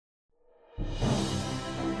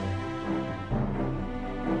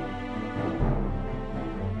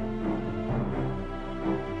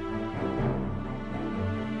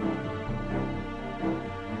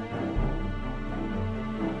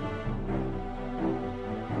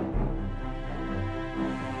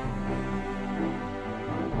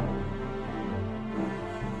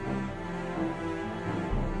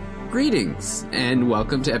Greetings, and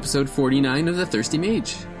welcome to episode 49 of The Thirsty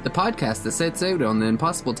Mage, the podcast that sets out on the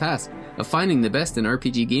impossible task of finding the best in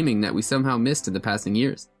RPG gaming that we somehow missed in the passing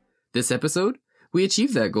years. This episode, we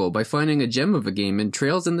achieved that goal by finding a gem of a game in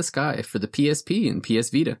Trails in the Sky for the PSP and PS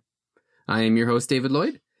Vita. I am your host, David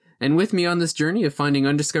Lloyd, and with me on this journey of finding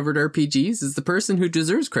undiscovered RPGs is the person who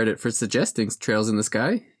deserves credit for suggesting Trails in the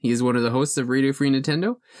Sky. He is one of the hosts of Radio Free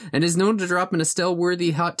Nintendo, and is known to drop an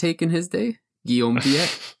Estelle-worthy hot take in his day, Guillaume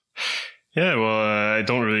Viette. Yeah, well, I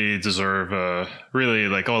don't really deserve, really,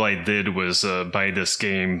 like, all I did was buy this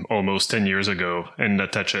game almost 10 years ago and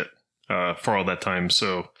not touch it for all that time,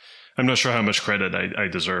 so I'm not sure how much credit I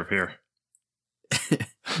deserve here.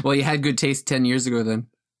 Well, you had good taste 10 years ago then.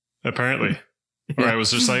 Apparently. Or I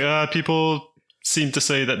was just like, people seem to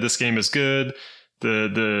say that this game is good,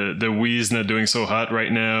 the Wii's not doing so hot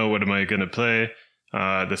right now, what am I going to play?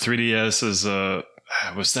 The 3DS is...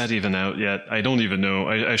 was that even out yet? I don't even know.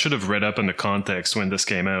 I should have read up on the context when this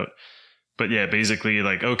came out. But yeah, basically,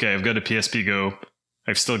 like, okay, I've got a PSP Go.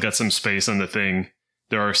 I've still got some space on the thing.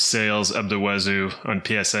 There are sales up the wazoo on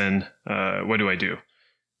PSN. What do I do?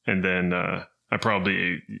 And then I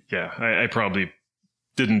probably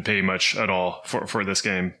didn't pay much at all for this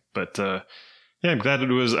game. But yeah, I'm glad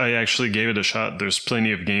I actually gave it a shot. There's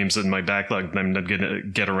plenty of games in my backlog that I'm not going to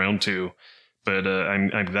get around to. But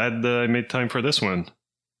I'm glad I made time for this one.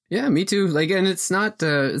 Yeah, me too. Like, and it's not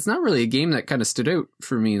really a game that kind of stood out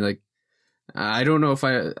for me. Like, I don't know if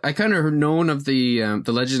I kind of known of the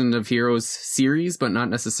Legend of Heroes series, but not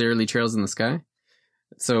necessarily Trails in the Sky.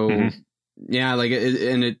 So yeah, like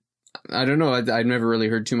I don't know. I'd never really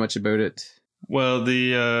heard too much about it. Well,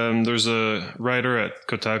 there's a writer at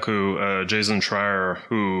Kotaku, Jason Schreier,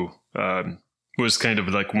 who was kind of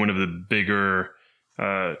like one of the bigger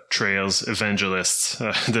Trails evangelists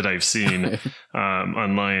that I've seen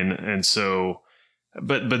online, and so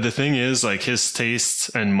but the thing is, like, his tastes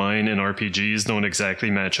and mine in RPGs don't exactly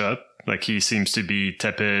match up. Like, he seems to be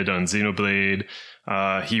tepid on Xenoblade.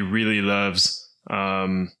 He really loves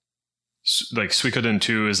like Suikoden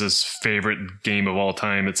 2 is his favorite game of all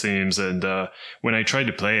time, it seems, and when I tried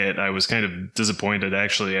to play it, I was kind of disappointed.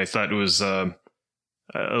 Actually, I thought it was a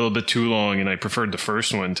little bit too long, and I preferred the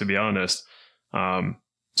first one, to be honest. So I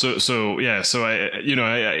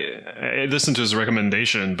listened to his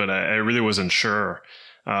recommendation, but I really wasn't sure.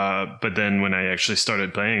 But then when I actually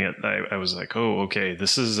started playing it, I was like, oh, okay,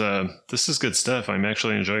 this is good stuff. I'm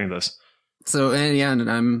actually enjoying this. So, and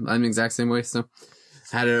I'm the exact same way. So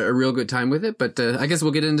had a real good time with it, but I guess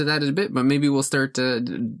we'll get into that in a bit, but maybe we'll start,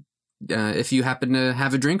 if you happen to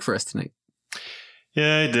have a drink for us tonight.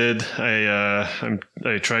 Yeah, I did. I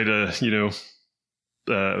tried to,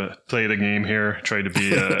 play the game here, try to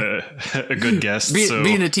be a good guest.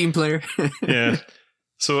 Being a team player. Yeah.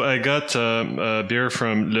 So I got a beer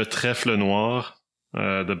from Le Trèfle Noir,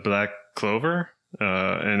 the Black Clover,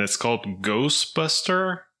 and it's called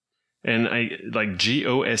Ghostbuster, and I like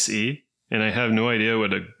GOSE, and I have no idea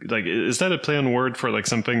what is that a play on word for like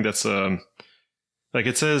something that's like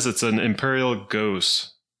it says it's an Imperial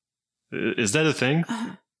Ghost. Is that a thing?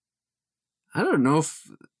 I don't know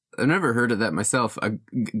if I've never heard of that myself. A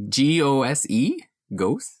GOSE?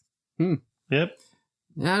 Ghost? Yep.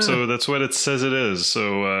 Yeah, so that's what it says it is.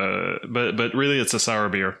 So, but really it's a sour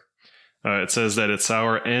beer. It says that it's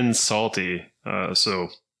sour and salty. So.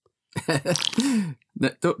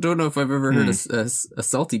 Don't know if I've ever heard a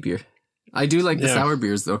salty beer. I do like the sour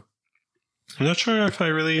beers, though. I'm not sure if I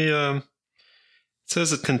really... it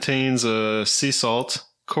says it contains sea salt,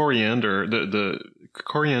 coriander, the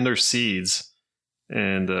coriander seeds,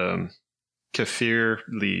 and kaffir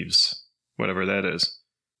leaves, whatever that is.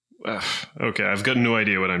 Okay, I've got no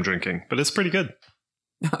idea what I'm drinking, but it's pretty good.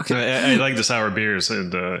 Okay. I like the sour beers,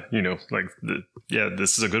 and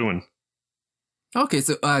this is a good one. Okay,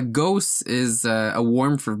 so Gose is a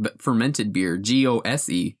warm fermented beer.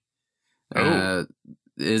 GOSE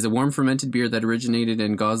is a warm fermented beer that originated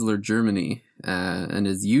in Goslar, Germany, and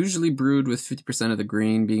is usually brewed with 50% of the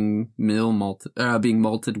grain being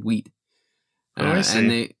malted wheat. I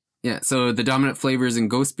see. So the dominant flavors in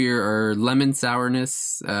Ghost beer are lemon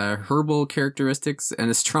sourness, herbal characteristics, and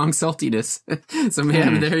a strong saltiness. So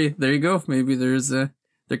maybe there you go. Maybe there's their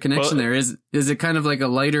connection there. Is it kind of like a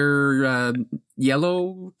lighter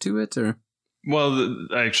yellow to it, or? Well,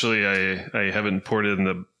 actually, I haven't poured it in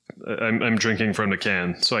the. I'm drinking from the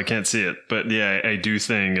can, so I can't see it. But yeah, I do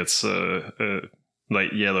think it's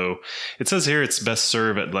light yellow. It says here it's best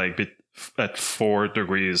served at 4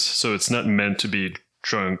 degrees, so it's not meant to be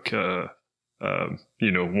drunk, warm.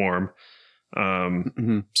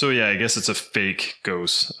 So yeah, I guess it's a fake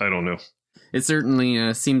Ghost. I don't know. It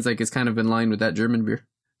certainly seems like it's kind of in line with that German beer.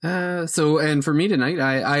 So, and for me tonight,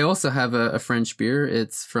 I also have a French beer.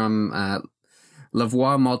 It's from La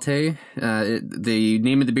Voix Maltais. The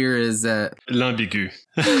name of the beer is L'Ambigu.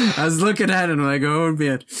 I was looking at it and I'm like, oh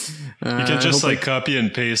man. You can just copy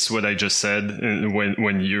and paste what I just said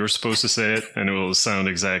when you're supposed to say it, and it will sound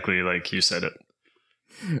exactly like you said it.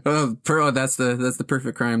 Oh, that's the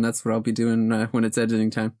perfect crime. That's what I'll be doing when it's editing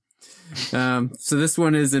time. So this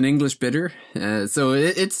one is an English bitter. So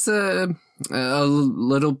it's a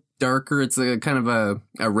little darker. It's a kind of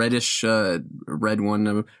a reddish red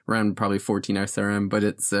one, around probably 14 SRM, but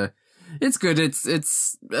it's good.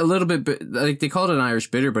 It's a little bit like they call it an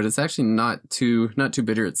Irish bitter, but it's actually not too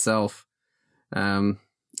bitter itself.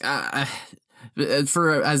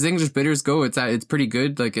 For as English bitters go, it's pretty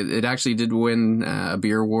good. Like it actually did win a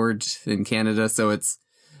beer award in Canada, so it's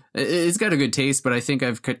got a good taste. But I think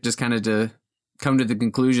I've just kind of come to the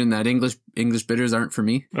conclusion that English bitters aren't for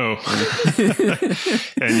me. Oh,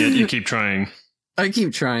 and yet you keep trying. I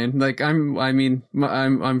keep trying. Like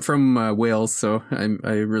I'm from Wales, so I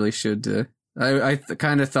really should. I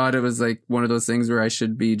kind of thought it was like one of those things where I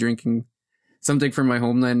should be drinking something from my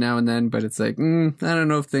homeland now and then, but it's like, I don't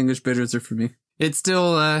know if the English bitters are for me. It's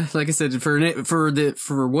still, like I said,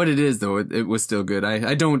 for what it is though, it was still good.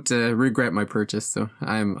 I don't regret my purchase, so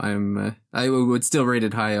I would still rate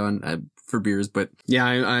it high on for beers. But yeah,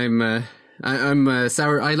 I'm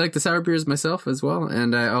sour. I like the sour beers myself as well,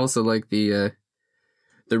 and I also like the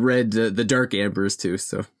red, the dark ambers too.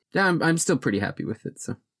 So yeah, I'm still pretty happy with it.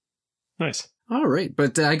 So nice. All right,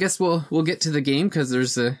 but I guess we'll get to the game because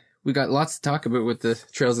we got lots to talk about with the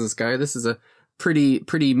Trails in the Sky. This is a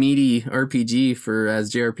pretty meaty RPG for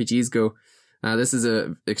as JRPGs go. This is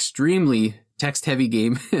a extremely text heavy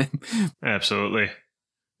game. Absolutely.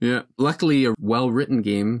 Yeah. Luckily a well-written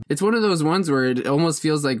game. It's one of those ones where it almost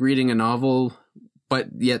feels like reading a novel, but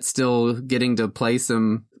yet still getting to play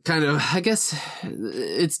some kind of, I guess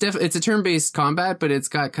it's a turn-based combat, but it's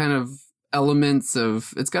got kind of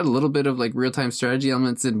it's got a little bit of like real-time strategy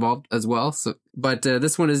elements involved as well. So, but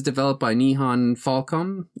this one is developed by Nihon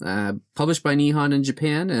Falcom, published by Nihon in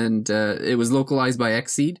Japan, and it was localized by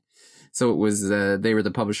Xseed. So it was they were the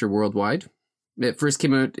publisher worldwide. It first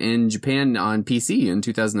came out in Japan on PC in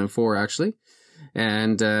 2004, actually.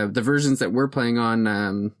 And the versions that we're playing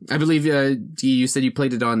on, I believe you said you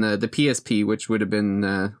played it on the PSP, which would have been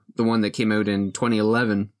the one that came out in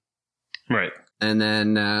 2011. Right. And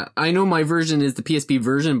then I know my version is the PSP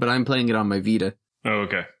version, but I'm playing it on my Vita. Oh,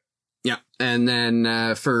 okay. Yeah. And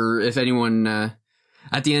then for if anyone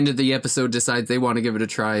at the end of the episode decides they want to give it a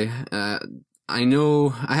try, I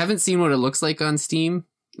know I haven't seen what it looks like on Steam,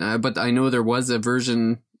 but I know there was a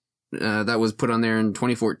version that was put on there in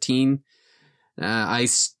 2014. I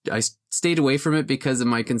stayed away from it because of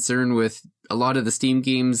my concern with a lot of the Steam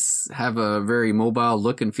games have a very mobile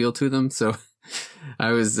look and feel to them. So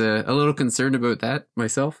I was a little concerned about that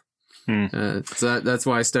myself. So that's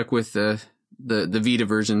why I stuck with the Vita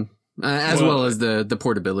version, as well as the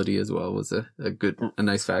portability as well was a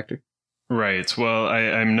nice factor. Right. Well,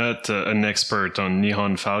 I'm not an expert on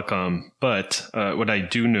Nihon Falcom, but what I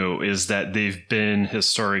do know is that they've been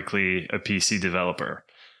historically a PC developer.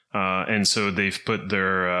 And so they've put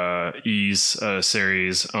their Ys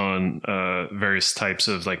series on various types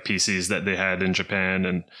of like PCs that they had in Japan,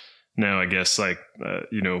 and now I guess like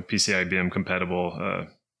PC IBM compatible.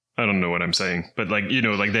 I don't know what I'm saying, but like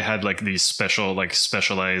like they had like these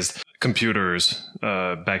specialized computers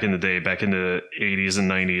back in the day, back in the 80s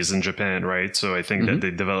and 90s in Japan, right? So I think that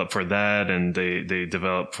they developed for that, and they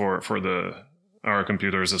developed for our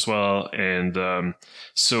computers as well, and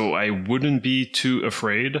so I wouldn't be too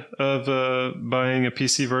afraid of buying a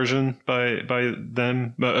PC version by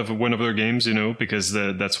them of one of their games, because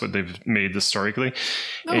that's what they've made historically.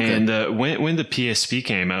 Okay. And when the PSP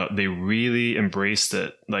came out, they really embraced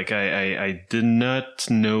it. Like I did not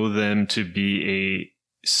know them to be a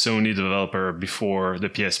Sony developer before the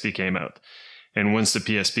PSP came out. And once the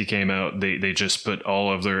PSP came out, they just put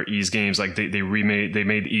all of their Ys games, like they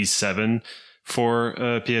made Ys 7 for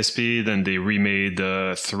PSP, then they remade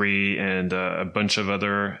 3 and a bunch of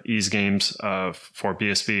other Ys games for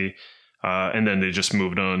PSP, and then they just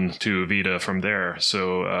moved on to Vita from there.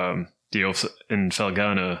 So the Oath in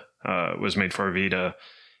Felghana was made for Vita,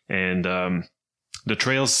 and the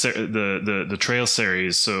Trails the Trails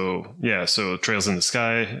series. So Trails in the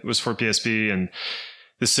Sky was for PSP, and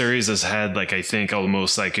this series has had like I think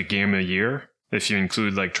almost like a game a year if you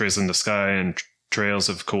include like Trails in the Sky and Trails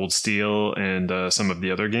of Cold Steel and some of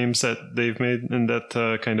the other games that they've made in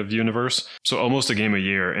that kind of universe. So almost a game a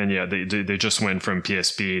year. And yeah, they just went from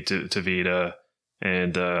PSP to Vita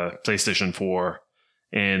and PlayStation 4.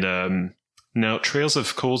 And Now, Trails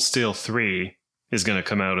of Cold Steel 3 is going to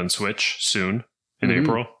come out on Switch soon in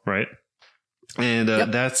April, right? And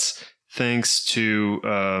that's thanks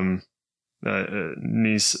to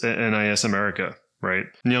NIS America, right?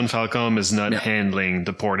 Neon Falcom is not handling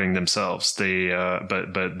the porting themselves. They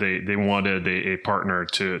but they wanted a partner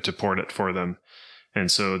to port it for them,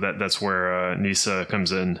 and so that's where NISA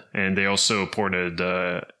comes in. And they also ported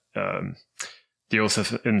the Oath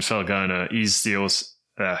in Felghana, Ys the Oath.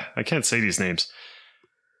 I can't say these names.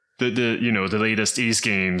 The latest Ys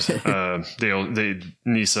games. they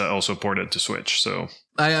NISA also ported to Switch. So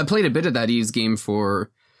I played a bit of that Ys game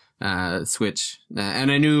for Switch,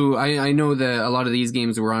 and I know that a lot of these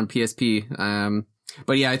games were on PSP.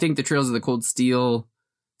 But yeah, I think the Trails of the Cold Steel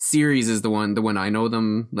series is the one I know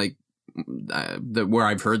them, like where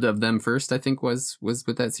I've heard of them first. I think was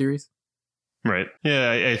with that series. Right.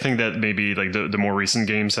 Yeah, I think that maybe like the more recent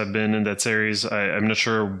games have been in that series. I'm not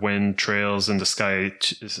sure when Trails in the Sky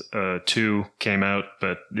 2 came out,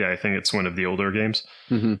 but yeah, I think it's one of the older games.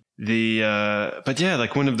 Mm-hmm. But yeah,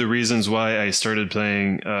 like one of the reasons why I started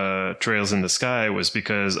playing Trails in the Sky was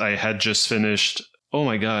because I had just finished. Oh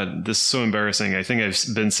my God, this is so embarrassing. I think I've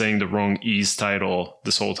been saying the wrong Ys title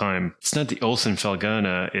this whole time. It's not the Oath in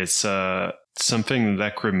Felghana. It's something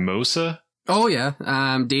Lacrimosa. Oh yeah,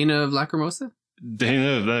 Dana of Lacrimosa?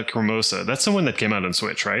 Dana of Lacrimosa. That's the one that came out on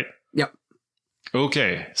Switch, right? Yep.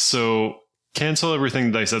 Okay, so cancel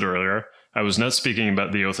everything that I said earlier. I was not speaking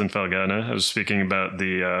about the Oath in Felghana. I was speaking about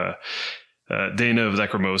the Dana of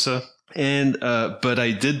Lacrimosa. And but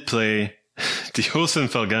I did play the Oath in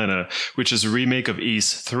Felghana, which is a remake of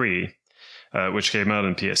Ys 3. Which came out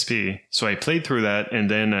on PSP. So I played through that, and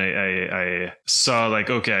then I saw like,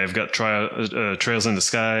 okay, I've got Trails in the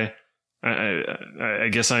Sky. I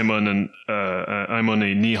guess I'm on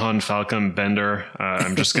a Neon Falcom bender.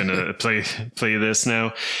 I'm just gonna play this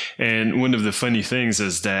now. And one of the funny things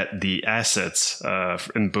is that the assets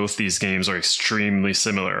in both these games are extremely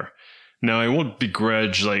similar. Now, I won't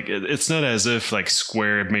begrudge, like, it's not as if like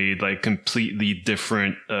Square made like completely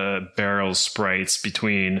different barrel sprites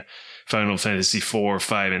between Final Fantasy 4,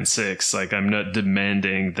 5, and 6. Like, I'm not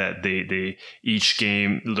demanding that they each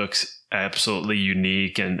game looks absolutely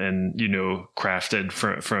unique and crafted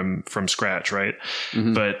from scratch, right?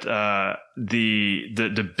 Mm-hmm. But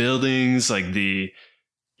the buildings, like the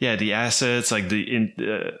assets, like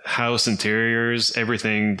the house interiors,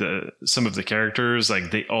 everything, some of the characters,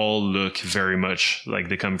 like they all look very much like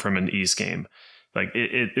they come from an Ys game. Like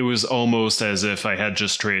it was almost as if I had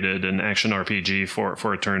just traded an action RPG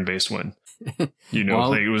for a turn-based one. Well,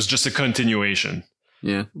 like it was just a continuation.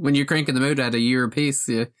 Yeah, when you're cranking them out at a year pace,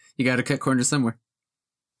 you got to cut corners somewhere.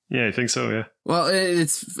 Yeah, I think so. Yeah. Well,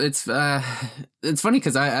 it's funny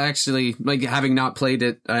because I actually, like, having not played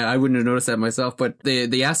it, I wouldn't have noticed that myself. But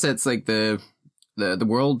the assets, like the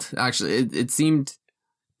world, actually, it seemed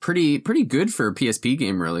pretty good for a PSP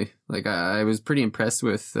game. Really, like I was pretty impressed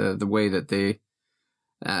with the way that they.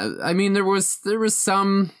 I mean, there was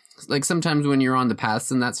some. Like sometimes when you're on the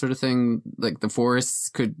paths and that sort of thing, like the forests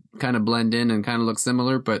could kind of blend in and kind of look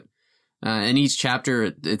similar, but in each chapter,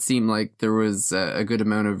 it seemed like there was a good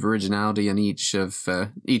amount of originality in each of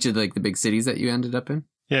like the big cities that you ended up in.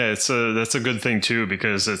 Yeah, that's a good thing too,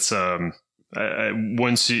 because it's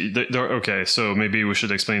once you okay, so maybe we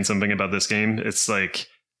should explain something about this game. It's like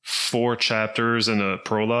 4 chapters and a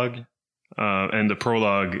prologue. And the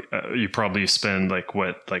prologue, you probably spend like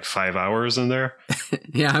 5 hours in there.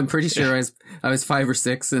 Yeah, I'm pretty sure I was 5 or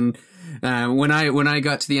 6, and when I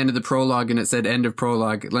got to the end of the prologue and it said end of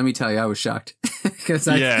prologue, let me tell you, I was shocked because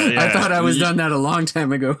I thought I was done that a long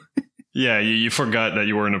time ago. Yeah, you forgot that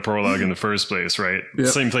you were in a prologue in the first place, right? Yep.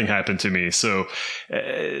 Same thing happened to me. So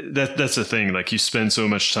that's the thing. Like you spend so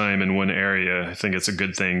much time in one area. I think it's a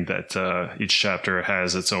good thing that each chapter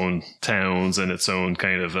has its own towns and its own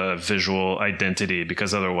kind of visual identity,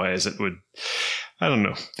 because otherwise it would, I don't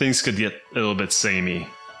know, things could get a little bit samey.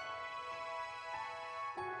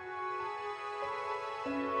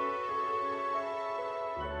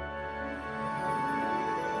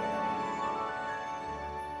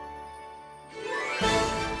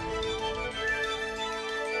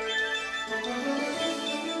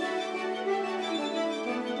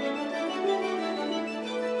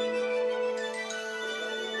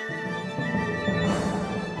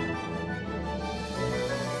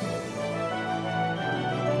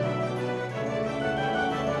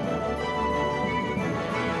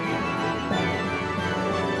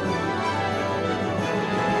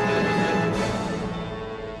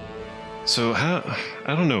 So I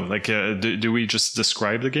don't know, like, do we just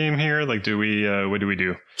describe the game here? Like, what do we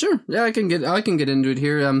do? Sure. Yeah, I can get into it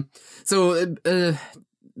here. So the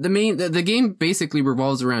the game basically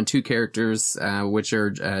revolves around two characters, which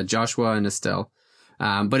are Joshua and Estelle.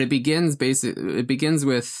 But it begins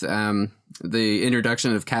with the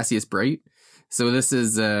introduction of Cassius Bright. So this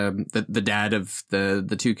is the dad of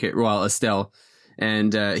the two Estelle,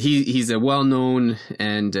 and he's a well-known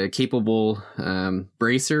and capable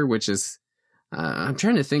bracer, which is I'm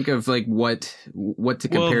trying to think of like what to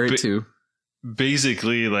compare it to.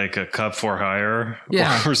 Basically, like a cop for hire,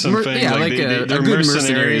 or something. Yeah, like a good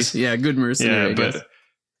mercenary. Yeah, good mercenary. Yeah,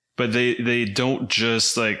 but they don't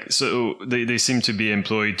just like, so they seem to be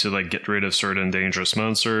employed to like get rid of certain dangerous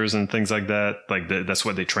monsters and things like that. Like that's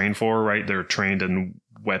what they train for, right? They're trained in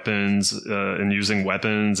weapons and using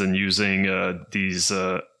weapons and using these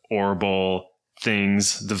horrible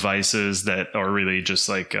devices that are really just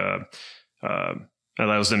like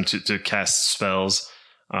allows them to cast spells.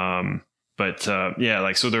 But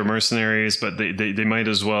like, so they're mercenaries, but they might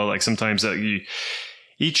as well, like, sometimes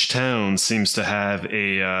each town seems to have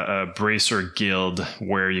a bracer guild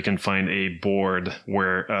where you can find a board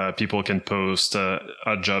where people can post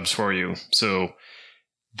odd jobs for you. So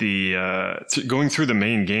going through the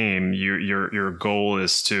main game, your goal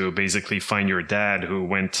is to basically find your dad who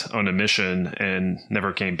went on a mission and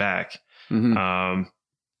never came back. Mm-hmm.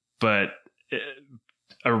 But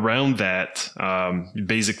around that,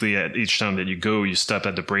 basically at each town that you go, you stop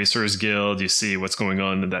at the Bracers Guild, you see what's going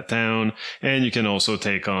on in that town, and you can also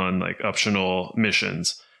take on like optional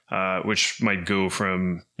missions, which might go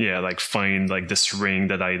from, like find like this ring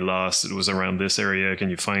that I lost, it was around this area,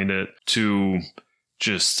 can you find it, to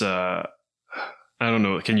just, I don't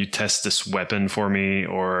know, can you test this weapon for me,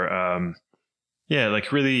 or,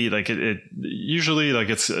 like really, like it usually, like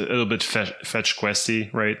it's a little bit fetch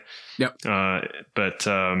questy, right? Yep. But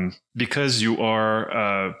because you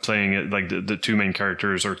are playing it, like the two main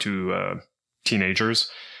characters are two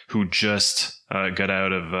teenagers who just got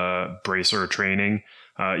out of bracer training,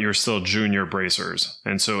 you're still junior bracers.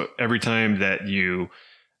 And so every time that you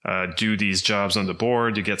do these jobs on the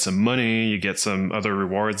board, you get some money, you get some other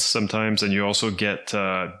rewards sometimes, and you also get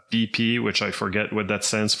BP, which I forget what that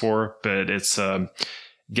stands for, but it's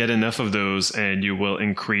get enough of those and you will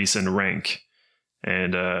increase in rank.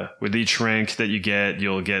 And with each rank that you get,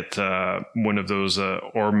 you'll get one of those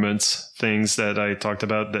ornaments things that I talked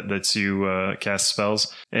about that lets you cast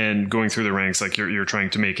spells. And going through the ranks, like you're trying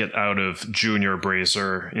to make it out of junior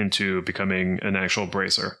bracer into becoming an actual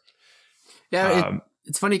bracer. Yeah,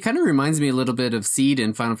 it's funny. It kind of reminds me a little bit of Seed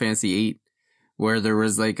in Final Fantasy VIII, where there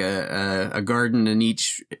was like a garden in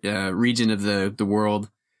each region of the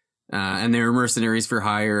world, and they were mercenaries for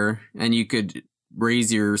hire, and you could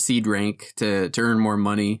raise your seed rank to earn more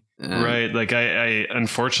money. Right. Like I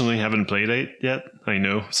unfortunately haven't played it yet. I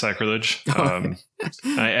know, sacrilege.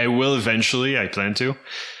 I will eventually. I plan to.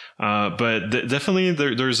 But definitely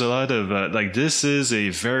there's a lot of like, this is a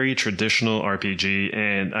very traditional RPG,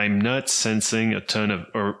 and I'm not sensing a ton of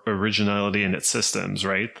originality in its systems,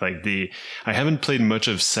 right? Like I haven't played much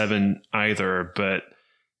of 7 either, but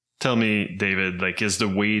tell me, David, like, is the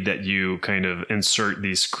way that you kind of insert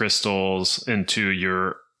these crystals into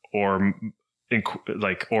your ornament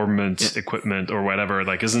equipment or whatever,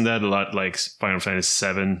 like, isn't that a lot like Final Fantasy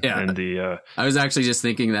VII? Yeah. And I was actually just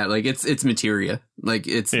thinking that, like, it's materia, like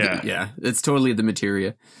it's it's totally the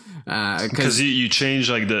materia, because you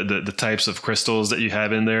change like the types of crystals that you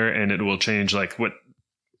have in there, and it will change like what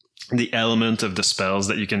the element of the spells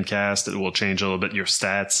that you can cast. It will change a little bit your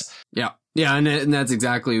stats. Yeah, and that's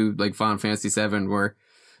exactly like Final Fantasy VII, where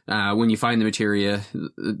when you find the materia,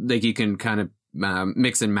 like, you can kind of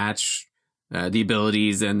mix and match the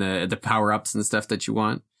abilities and the power ups and stuff that you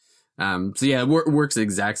want. So yeah, it works the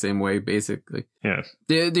exact same way, basically. Yeah.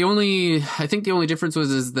 I think the only difference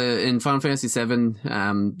was in Final Fantasy VII,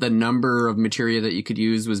 the number of materia that you could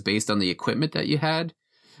use was based on the equipment that you had.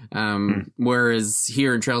 Whereas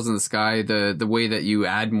here in Trails in the Sky, the way that you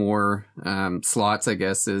add more slots, I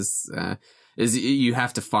guess, is you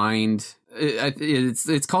have to find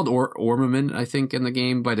it's called ornament, I think, in the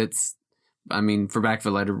game, but for Back of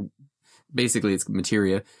the Letter, basically it's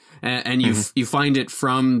materia, and you find it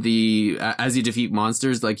from as you defeat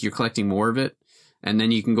monsters, like, you're collecting more of it, and then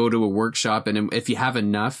you can go to a workshop, and if you have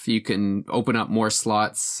enough, you can open up more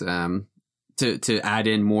slots to add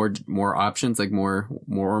in more options, like more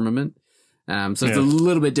ornament. So it's a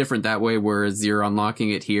little bit different that way, whereas you're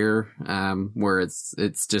unlocking it here, where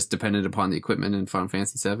it's just dependent upon the equipment in Final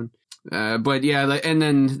Fantasy VII. But yeah, and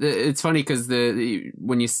then it's funny because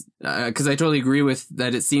because I totally agree with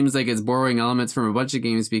that. It seems like it's borrowing elements from a bunch of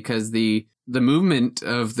games, because the movement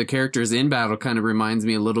of the characters in battle kind of reminds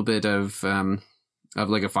me a little bit of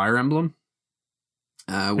like a Fire Emblem.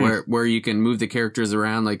 where you can move the characters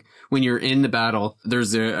around. Like when you're in the battle,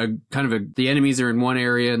 there's a kind of the enemies are in one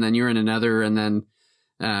area and then you're in another, and then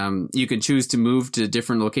you can choose to move to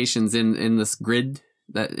different locations in this grid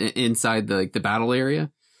that inside the battle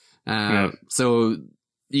area. So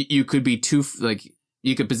you could be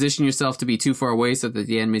you could position yourself to be too far away so that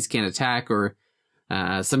the enemies can't attack, or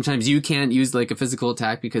sometimes you can't use like a physical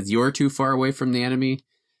attack because you're too far away from the enemy.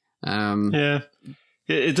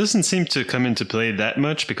 It doesn't seem to come into play that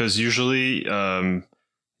much because usually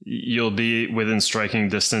you'll be within striking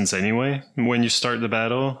distance anyway when you start the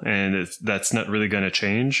battle, and that's not really going to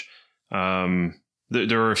change.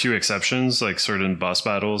 There are a few exceptions, like certain boss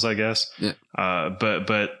battles, I guess. Yeah.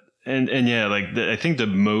 I think the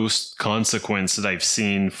most consequence that I've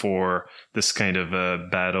seen for this kind of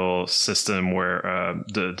battle system where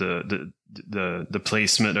the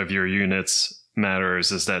placement of your units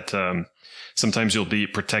matters is that sometimes you'll be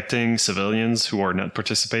protecting civilians who are not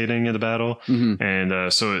participating in the battle. Mm-hmm.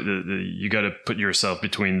 And so you got to put yourself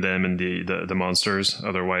between them and the monsters.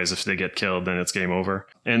 Otherwise, if they get killed, then it's game over.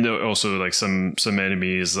 And also, like some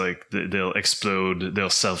enemies, like they'll explode, they'll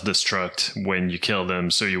self-destruct when you kill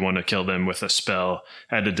them. So you want to kill them with a spell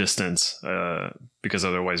at a distance, because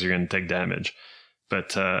otherwise you're going to take damage.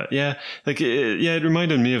 But it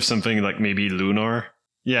reminded me of something like maybe Lunar.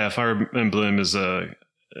 Yeah, Fire Emblem is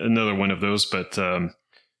another one of those, but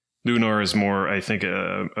Lunar is more, I think,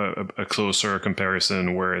 a closer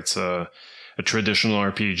comparison where it's a traditional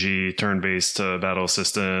RPG turn-based battle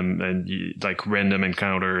system and like random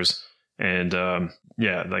encounters, and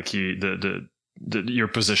your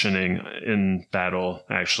positioning in battle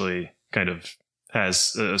actually kind of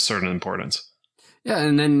has a certain importance. Yeah,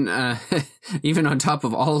 and then even on top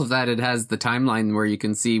of all of that, it has the timeline where you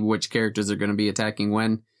can see which characters are going to be attacking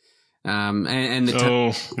when. And the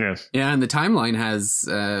timeline has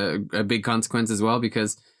a big consequence as well,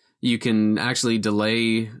 because you can actually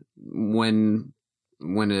delay when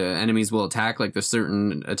enemies will attack. Like there's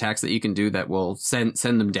certain attacks that you can do that will send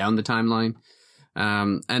them down the timeline.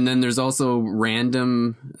 And then there's also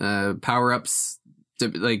random power-ups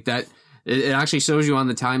like that. It actually shows you on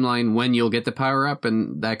the timeline when you'll get the power up,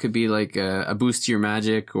 and that could be like a boost to your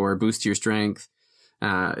magic or a boost to your strength.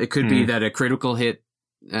 It could be that a critical hit,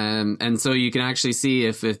 and so you can actually see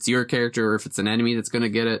if it's your character or if it's an enemy that's going to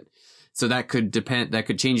get it. So that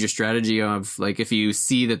could change your strategy of, like, if you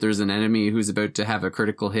see that there's an enemy who's about to have a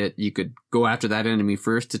critical hit, you could go after that enemy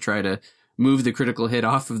first to try to move the critical hit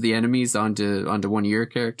off of the enemies onto one of your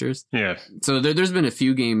characters. Yeah. So there's been a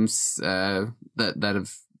few games that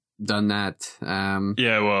have done that.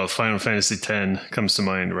 Well, Final Fantasy X comes to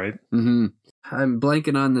mind, right? Mm-hmm. I'm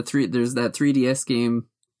blanking on there's that 3DS game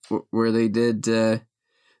where they did,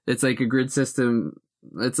 it's like a grid system.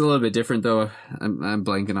 It's a little bit different though. I'm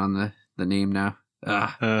blanking on the name now.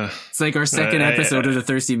 It's like our second episode of the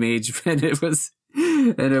Thirsty Mage, and it was.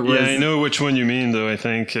 Yeah, I know which one you mean, though. I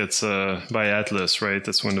think it's by Atlas, right?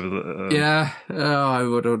 That's one of the.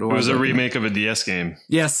 I don't know. It was a remake of a DS game.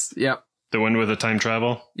 Yes. Yep. The one with the time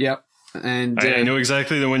travel. Yep. And I know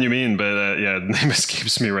exactly the one you mean, but the name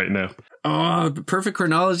escapes me right now. Oh, Perfect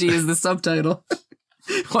Chronology is the subtitle.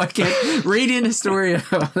 Why can't Radiant Historia?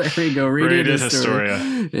 Oh, there we go. Radiant Historia.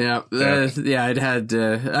 Yeah. It had.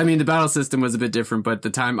 I mean, the battle system was a bit different, but the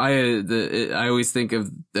time I always think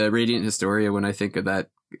of the Radiant Historia when I think of that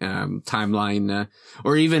timeline,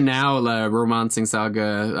 or even now, Romancing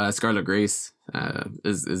Saga, Scarlet Grace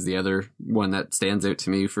is the other one that stands out to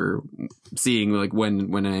me for seeing like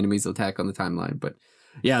when an enemy's attack on the timeline. But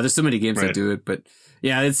yeah, there's so many games that do it, but.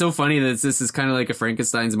 Yeah, it's so funny that this is kind of like a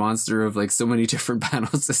Frankenstein's monster of like so many different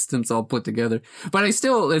battle systems all put together. But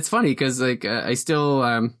it's funny because like I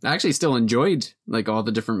actually still enjoyed like all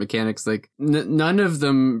the different mechanics. Like none of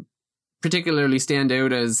them particularly stand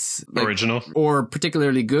out as like, original or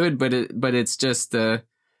particularly good, but it's just they're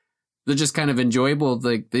just kind of enjoyable.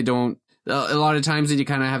 Like they don't. A lot of times that you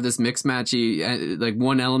kind of have this mix matchy, like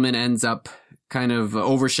one element ends up kind of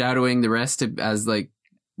overshadowing the rest as like.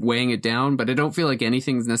 Weighing it down, but I don't feel like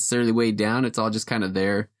anything's necessarily weighed down. It's all just kind of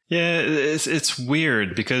there. Yeah, it's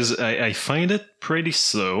weird because I find it pretty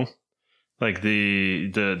slow. Like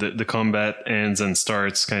the combat ends and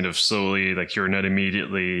starts kind of slowly. Like you're not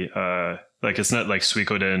immediately like it's not like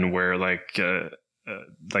Suikoden where like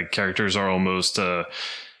characters are almost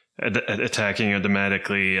attacking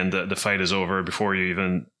automatically and the fight is over before you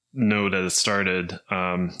even know that it started.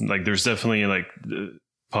 Like there's definitely like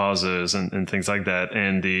pauses and things like that,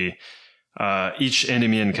 and the each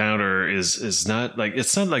enemy encounter is not like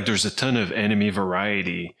it's not like there's a ton of enemy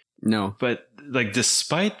variety. No, but like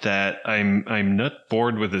despite that, I'm not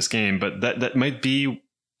bored with this game. But that might be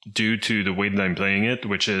due to the way that I'm playing it,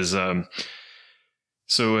 which is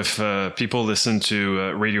so if people listen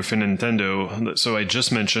to Radio Free Nintendo, so I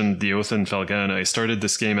just mentioned The Oath in Felghana. I started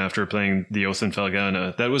this game after playing The Oath in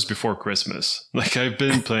Felghana. That was before Christmas. Like, I've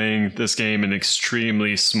been playing this game in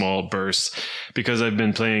extremely small bursts because I've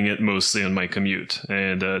been playing it mostly on my commute.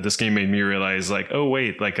 And this game made me realize, like, oh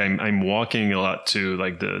wait, like I'm walking a lot to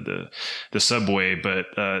like the subway, but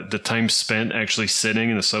the time spent actually sitting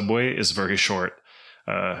in the subway is very short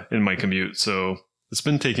in my commute. So it's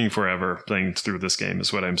been taking forever playing through this game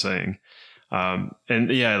is what I'm saying. And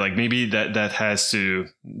yeah, like maybe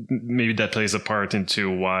that plays a part into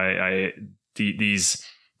why these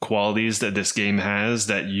qualities that this game has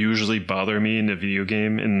that usually bother me in a video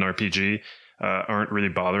game, in an RPG, aren't really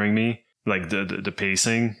bothering me. Like the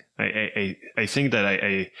pacing. I think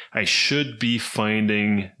that I should be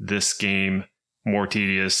finding this game more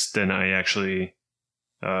tedious than I actually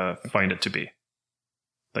find it to be.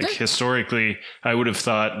 Like, historically, I would have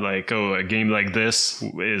thought, like, oh, a game like this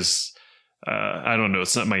is, I don't know,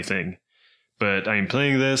 it's not my thing. But I'm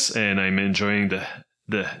playing this and I'm enjoying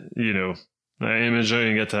I'm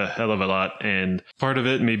enjoying it a hell of a lot. And part of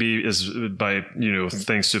it maybe is by,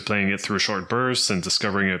 thanks to playing it through short bursts and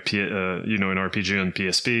discovering an RPG on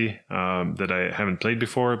PSP that I haven't played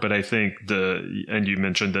before. But I think and you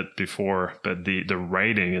mentioned that before, but the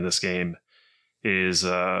writing in this game is,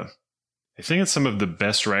 I think it's some of the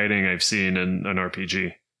best writing I've seen in an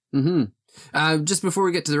RPG. Mm-hmm. Just before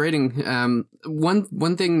we get to the rating,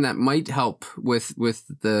 one thing that might help with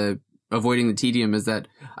the avoiding the tedium is that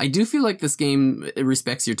I do feel like this game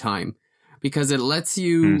respects your time because it lets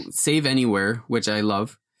you save anywhere, which I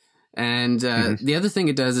love. And the other thing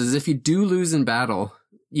it does is if you do lose in battle,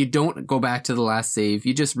 you don't go back to the last save.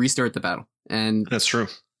 You just restart the battle. And that's true.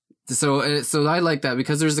 So I like that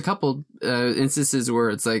because there's a couple instances where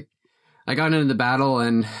it's like, I got into the battle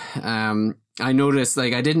and I noticed,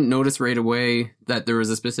 like, I didn't notice right away that there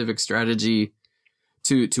was a specific strategy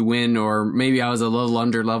to win, or maybe I was a little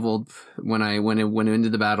under leveled when I went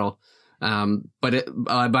into the battle. But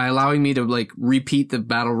by allowing me to like repeat the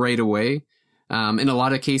battle right away, in a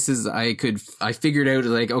lot of cases I figured out,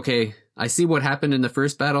 like, okay, I see what happened in the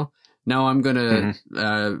first battle. Now I'm gonna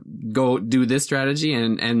go do this strategy,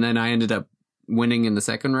 and then I ended up winning in the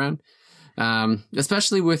second round.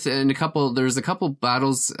 Especially there's a couple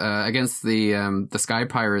battles against the Sky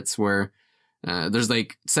Pirates where there's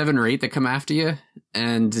like 7 or 8 that come after you,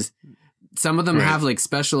 and some of them have like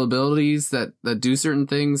special abilities that do certain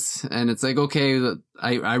things, and it's like, okay,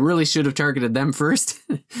 I really should have targeted them first,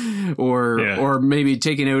 or maybe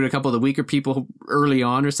taking out a couple of the weaker people early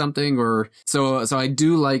on or something, or so I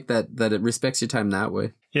do like that it respects your time that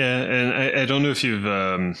way. Yeah, and I don't know if you've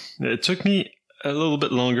it took me a little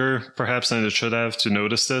bit longer, perhaps, than it should have to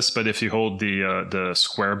notice this, but if you hold the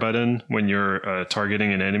square button when you're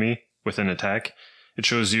targeting an enemy with an attack, it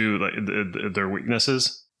shows you like their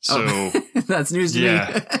weaknesses. So that's news to me.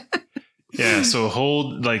 Yeah. So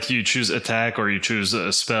hold, like, you choose attack or you choose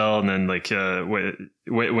a spell, and then like when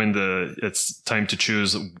it's time to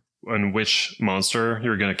choose on which monster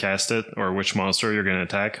you're going to cast it or which monster you're going to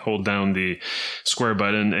attack, hold down the square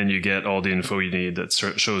button and you get all the info you need that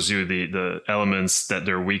shows you the elements that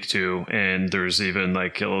they're weak to. And there's even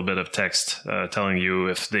like a little bit of text telling you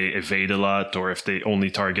if they evade a lot or if they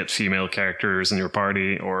only target female characters in your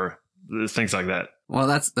party or things like that. Well,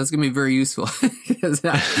 that's gonna be very useful.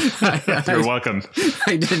 You're welcome.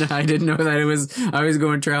 I didn't know that I was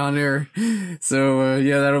going trial and error. So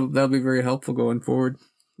that'll be very helpful going forward.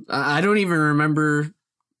 I don't even remember.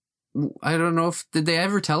 I don't know did they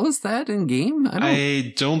ever tell us that in game?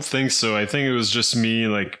 I don't think so. I think it was just me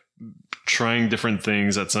like trying different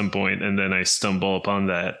things at some point, and then I stumble upon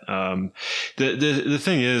that. The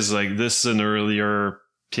thing is, like, this is an earlier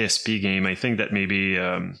PSP game. I think that maybe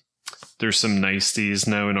there's some niceties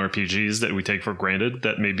now in RPGs that we take for granted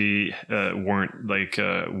that maybe weren't like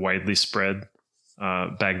widely spread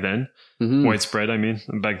back then. Widespread, I mean,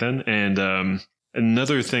 back then. And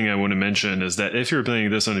another thing I want to mention is that if you're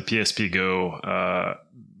playing this on a PSP Go,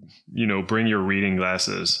 bring your reading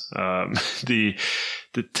glasses.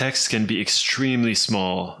 The text can be extremely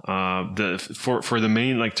small. For the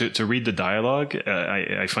main, like to read the dialogue,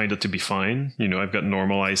 I find it to be fine. I've got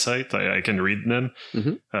normal eyesight. I can read them.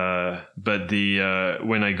 But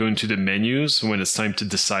when I go into the menus, when it's time to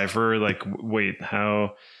decipher, like, wait,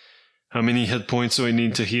 how many hit points do I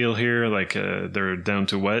need to heal here? Like, they're down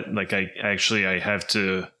to what? Like, I have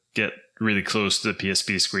to get really close to the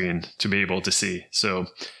PSP screen to be able to see. So,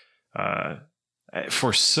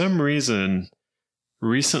 for some reason,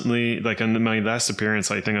 recently, like on my last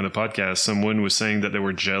appearance, I think on the podcast, someone was saying that they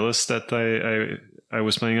were jealous that I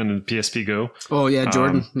was playing on the PSP Go. Oh yeah,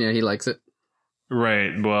 Jordan. Yeah, he likes it.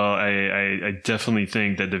 Right. Well, I definitely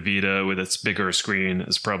think that the Vita with its bigger screen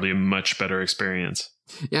is probably a much better experience.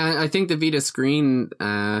 Yeah, I think the Vita screen,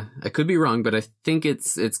 I could be wrong, but I think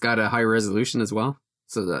it's got a high resolution as well.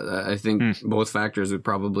 So I think both factors would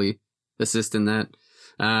probably assist in that.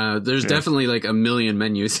 There's definitely like a million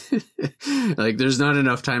menus. Like there's not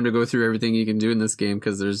enough time to go through everything you can do in this game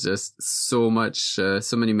because there's just so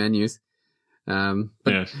many menus.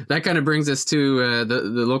 But that kind of brings us to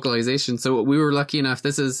the localization. So we were lucky enough.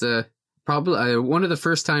 This is probably one of the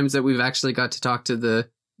first times that we've actually got to talk to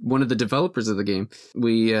one of the developers of the game.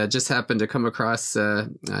 We just happened to come across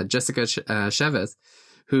Jessica Chavez,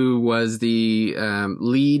 who was the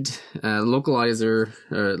lead localizer,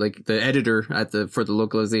 like the editor for the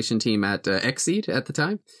localization team at Xseed at the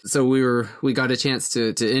time. So we got a chance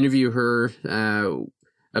to interview her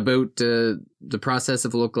about the process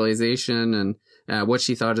of localization and what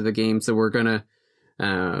she thought of the game. So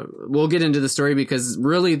we'll get into the story because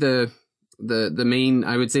really the main,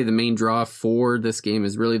 I would say the main draw for this game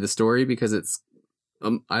is really the story, because it's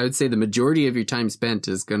I would say the majority of your time spent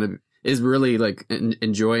is really like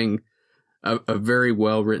enjoying a very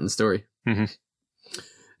well written story. Mm-hmm.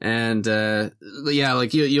 And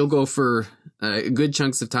like you'll go for good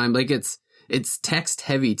chunks of time. Like it's text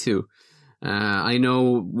heavy too. I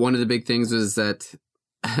know one of the big things was that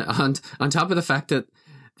on top of the fact that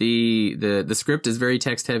the script is very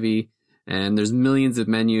text heavy and there's millions of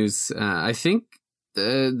menus, I think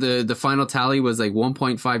the final tally was like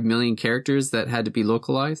 1.5 million characters that had to be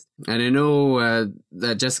localized. And I know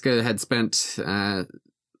that Jessica had spent 9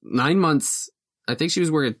 months. I think she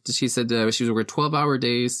said she was working 12-hour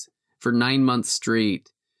days for 9 months straight.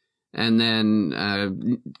 And then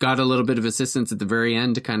got a little bit of assistance at the very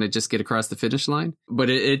end to kind of just get across the finish line. But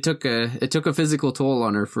it took a physical toll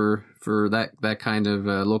on her for that kind of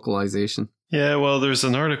localization. Yeah, well, there's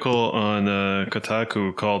an article on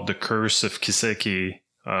Kotaku called "The Curse of Kiseki,"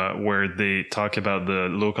 where they talk about the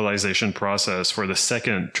localization process for the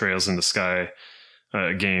second Trails in the Sky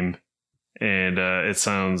game. And it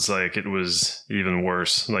sounds like it was even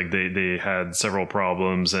worse. Like they had several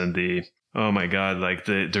problems, and oh my God, like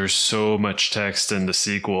there's so much text in the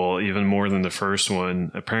sequel, even more than the first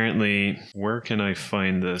one. Apparently, where can I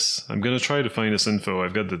find this? I'm going to try to find this info.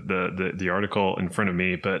 I've got the article in front of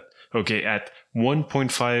me, but okay, at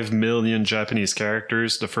 1.5 million Japanese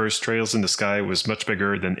characters, the first Trails in the Sky was much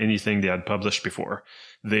bigger than anything they had published before,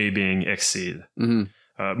 they being Xseed.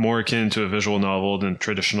 Mm-hmm. More akin to a visual novel than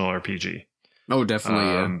traditional RPG. Oh,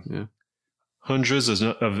 definitely, yeah. Hundreds of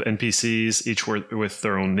NPCs, each with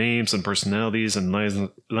their own names and personalities, and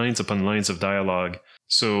lines upon lines of dialogue.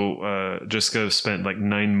 So Jessica spent like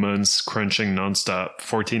 9 months crunching nonstop,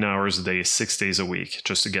 14 hours a day, 6 days a week,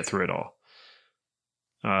 just to get through it all.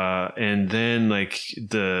 And then like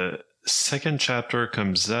the second chapter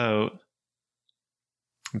comes out.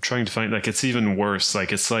 I'm trying to find, like, it's even worse.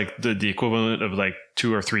 Like, it's like the equivalent of like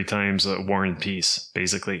 2 or 3 times War and Peace,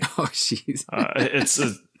 basically. Oh, jeez.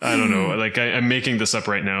 I don't know. Like, I'm making this up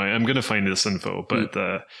right now. I'm going to find this info,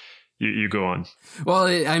 but you go on. Well,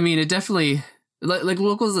 it definitely, like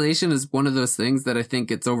localization is one of those things that I think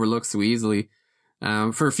it's overlooked so easily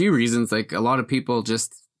for a few reasons. Like, a lot of people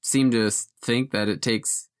just seem to think that it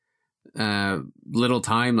takes little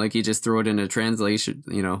time, like you just throw it in a translation,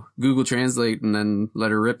 Google Translate and then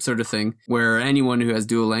let her rip sort of thing, where anyone who has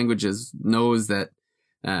dual languages knows that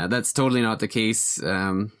that's totally not the case.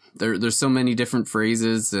 There's so many different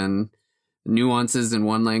phrases and nuances in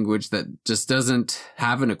one language that just doesn't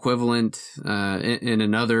have an equivalent in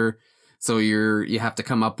another. So you have to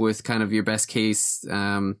come up with kind of your best case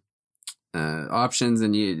options,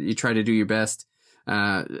 and you try to do your best.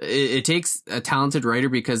 It takes a talented writer,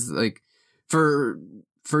 because like for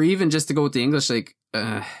even just to go with the English, like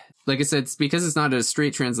I said, it's because it's not a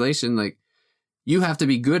straight translation. Like, you have to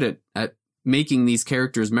be good at making these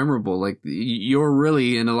characters memorable. Like, you're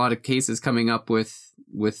really in a lot of cases coming up with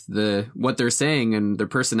what they're saying and their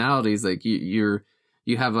personalities. Like you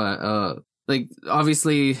have like,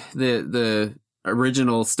 obviously the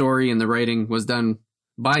original story and the writing was done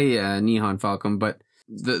by Nihon Falcom, but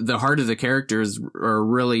the heart of the characters are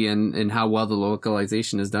really in how well the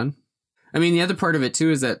localization is done. I mean, the other part of it too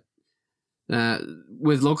is that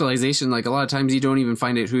with localization, like, a lot of times you don't even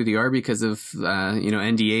find out who they are because of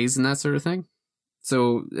NDAs and that sort of thing.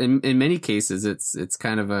 So in many cases, it's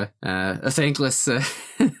kind of a thankless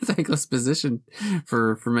thankless position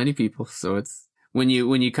for many people. So it's when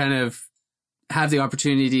you kind of have the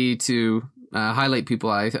opportunity to highlight people,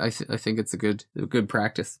 I think it's a good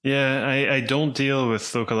practice. Yeah, I don't deal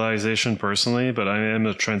with localization personally, but I am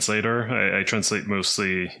a translator. I translate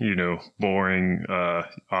mostly, boring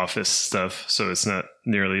office stuff, so it's not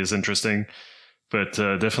nearly as interesting. But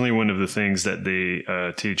definitely one of the things that they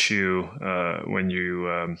teach you when you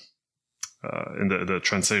in the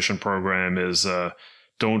translation program is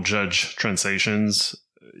don't judge translations.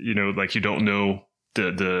 Like you don't know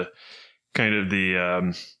the kind of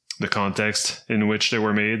the context in which they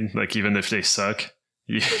were made. Like even if they suck,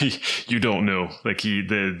 you don't know. Like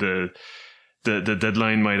the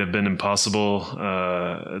deadline might have been impossible.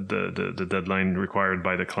 The deadline required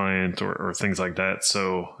by the client or things like that.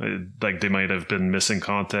 So like they might have been missing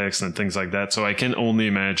context and things like that. So I can only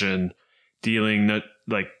imagine dealing not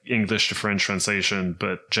like English to French translation,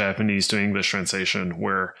 but Japanese to English translation,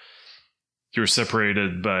 where you're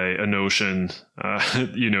separated by an ocean,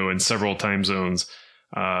 in several time zones,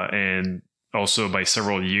 and also by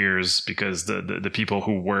several years, because the people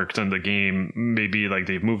who worked on the game, maybe like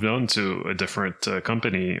they've moved on to a different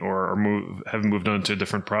company or have moved on to a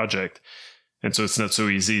different project. And so it's not so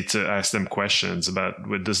easy to ask them questions about,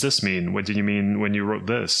 what does this mean? What did you mean when you wrote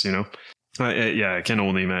this? I can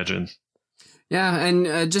only imagine. Yeah.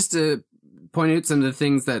 And just to point out some of the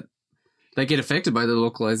things that get affected by the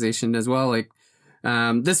localization as well. Like,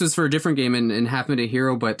 this was for a different game in Half Minute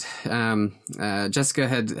Hero, but Jessica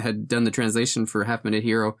had done the translation for Half Minute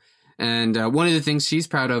Hero, and one of the things she's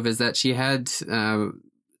proud of is that she had in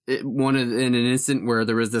an instant where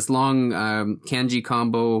there was this long kanji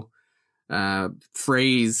combo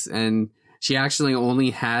phrase, and she actually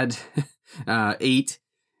only had 8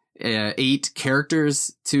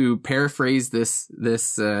 characters to paraphrase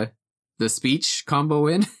the speech combo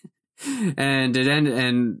in.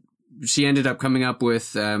 And she ended up coming up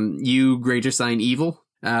with U greater sign evil,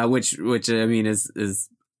 which I mean is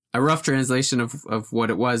a rough translation of what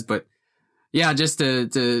it was, but yeah, just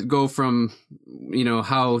to go from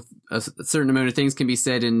how a certain amount of things can be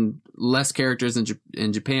said in less characters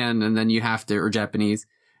in Japan, and then you have to, or Japanese,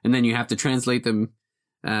 and then you have to translate them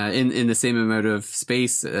in the same amount of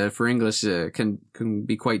space for English can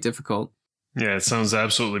be quite difficult. Yeah, it sounds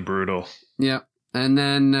absolutely brutal. Yeah. And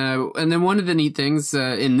then one of the neat things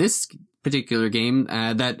in this particular game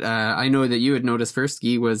that I know that you had noticed first,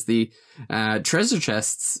 Guy, was the treasure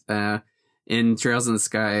chests in Trails in the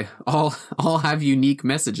Sky all have unique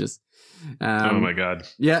messages. Oh my god!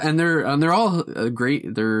 Yeah, and they're all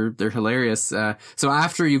great. They're hilarious. So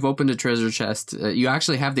after you've opened a treasure chest, you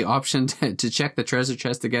actually have the option to check the treasure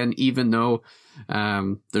chest again, even though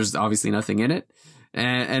there's obviously nothing in it.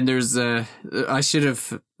 And there's I should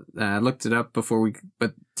have looked it up before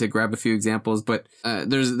but to grab a few examples. But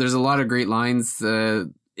there's a lot of great lines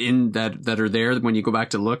in that are there when you go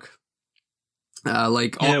back to look.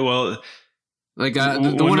 The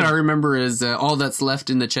one I remember is all that's left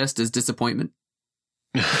in the chest is disappointment.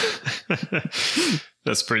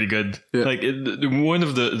 That's pretty good. Yeah. Like one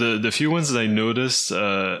of the few ones that I noticed.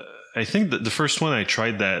 I think that the first one I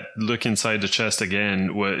tried that look inside the chest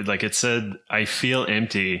again, was like it said, "I feel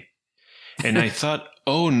empty," and I thought,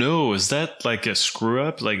 "Oh no, is that like a screw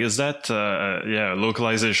up? Like is that a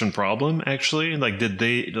localization problem? Actually, like did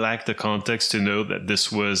they lack the context to know that this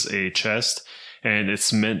was a chest and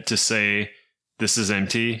it's meant to say this is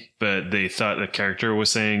empty, but they thought the character was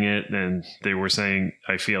saying it and they were saying,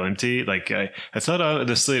 I feel empty." Like I thought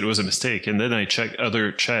honestly it was a mistake. And then I checked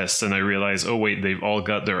other chests and I realized, oh wait, they've all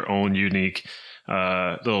got their own unique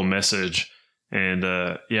little message. And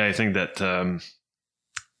I think that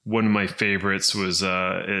one of my favorites was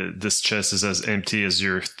this chest is as empty as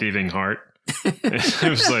your thieving heart. It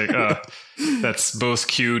was like, that's both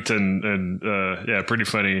cute and pretty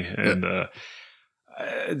funny. And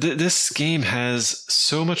this game has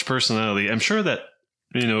so much personality. I'm sure that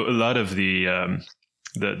a lot of the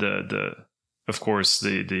of course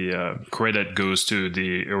the credit goes to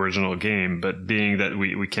the original game, but being that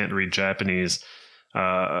we can't read Japanese,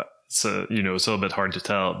 it's a little bit hard to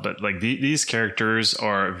tell. But like these characters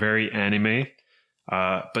are very anime,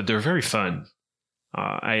 but they're very fun.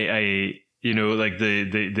 They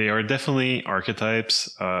are definitely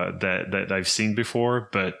archetypes that I've seen before,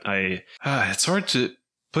 but it's hard to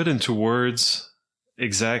put into words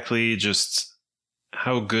exactly just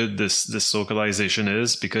how good this localization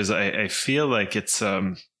is, because I feel like it's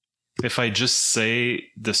if I just say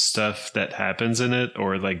the stuff that happens in it,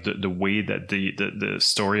 or like the way that the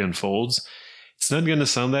story unfolds, it's not going to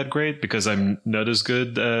sound that great because I'm not as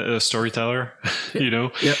good a storyteller,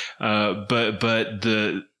 Yep. But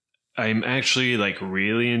I'm actually like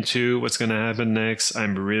really into what's going to happen next.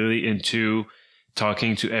 I'm really into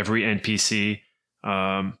talking to every NPC.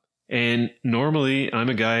 And normally I'm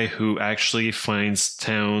a guy who actually finds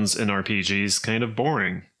towns in RPGs kind of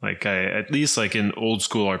boring. Like at least like in old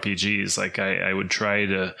school RPGs, like I would try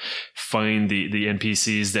to find the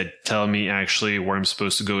NPCs that tell me actually where I'm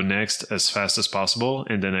supposed to go next as fast as possible.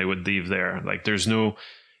 And then I would leave there. Like there's no,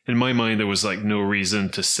 in my mind, there was like no reason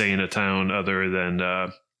to stay in a town other than,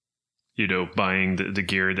 buying the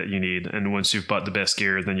gear that you need. And once you've bought the best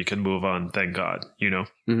gear, then you can move on. Thank God,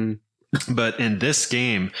 Mm-hmm. But in this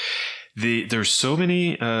game, there's so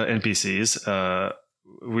many NPCs.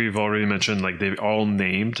 We've already mentioned like they're all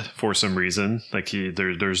named for some reason. Like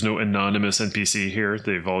there's no anonymous NPC here.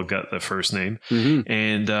 They've all got the first name,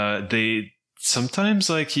 and they sometimes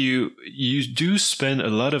like you do spend a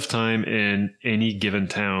lot of time in any given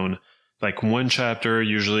town. Like one chapter,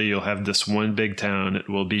 usually you'll have this one big town. It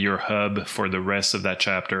will be your hub for the rest of that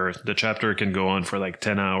chapter. The chapter can go on for like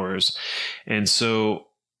 10 hours, and so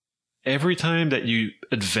every time that you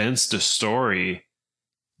advance the story,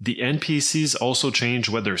 the NPCs also change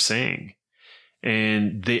what they're saying.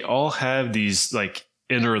 And they all have these like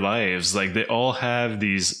inner lives. Like they all have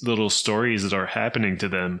these little stories that are happening to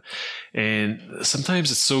them. And sometimes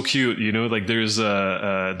it's so cute, like there's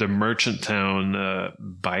the merchant town,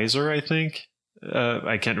 Bizor, I think.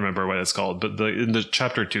 I can't remember what it's called, but in the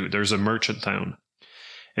chapter 2, there's a merchant town.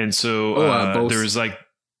 And so there's like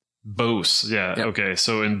Bose. Yeah. Yep. Okay.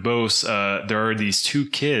 So in Bose, there are these two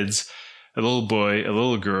kids, a little boy, a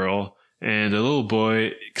little girl, and the little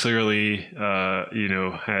boy clearly,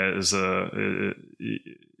 has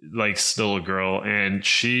likes the little girl, and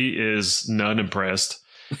she is not impressed.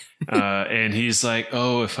 And he's like,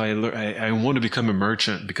 "Oh, if I want to become a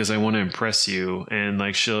merchant because I want to impress you," and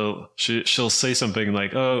like she'll say something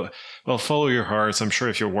like, "Oh, well, follow your hearts. I'm sure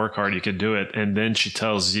if you work hard, you can do it." And then she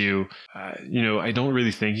tells you, "I don't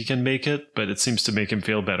really think he can make it, but it seems to make him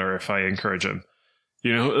feel better if I encourage him."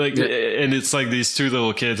 And it's like these two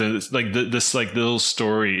little kids, and it's like this like little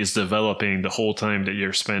story is developing the whole time that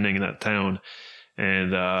you're spending in that town,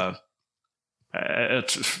 and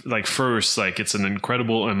like first, like it's an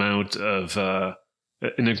incredible amount of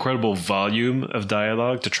an incredible volume of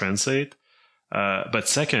dialogue to translate. But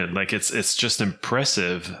second, like it's just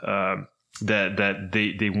impressive that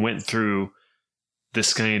they went through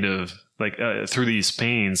this kind of like through these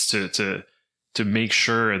pains to make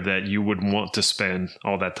sure that you would want to spend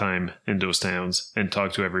all that time in those towns and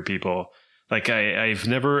talk to every people. Like I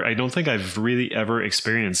don't think I've really ever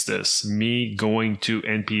experienced this. Me going to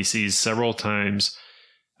NPCs several times,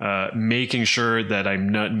 making sure that I'm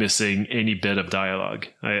not missing any bit of dialogue.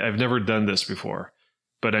 I've never done this before,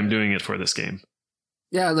 but I'm doing it for this game.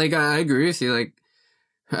 Yeah, like I agree with you. Like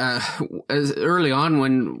as early on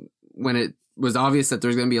when it was obvious that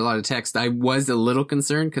there's going to be a lot of text, I was a little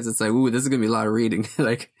concerned because it's like, ooh, this is going to be a lot of reading.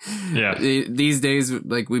 Like, yeah, these days,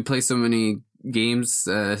 like we play so many games,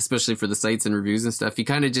 especially for the sites and reviews and stuff, you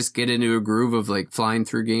kind of just get into a groove of like flying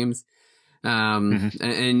through games.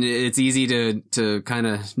 And it's easy to kind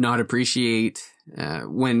of not appreciate,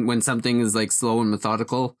 when something is like slow and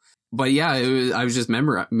methodical. But yeah, I was just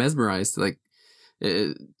mesmerized. Like,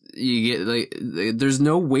 you get like, there's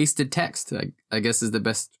no wasted text. I guess is the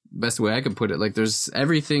best way I can put it. Like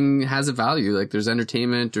everything has a value. Like there's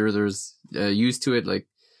entertainment or there's use to it. Like,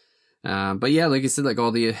 but yeah, like you said, like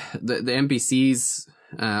all the NPCs,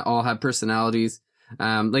 all have personalities.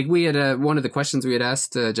 Like we had, one of the questions we had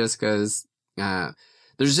asked, Jessica is,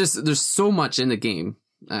 there's so much in the game.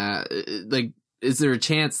 Like, is there a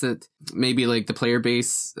chance that maybe like the player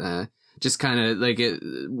base, just kind of like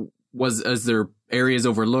as there areas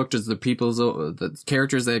overlooked, as the the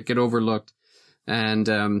characters that get overlooked? And,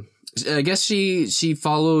 I guess she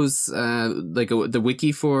follows, the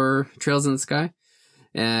wiki for Trails in the Sky.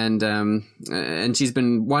 And she's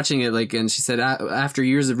been watching it, like, and she said after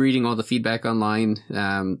years of reading all the feedback online,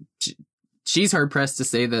 she's hard pressed to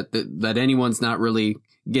say that anyone's not really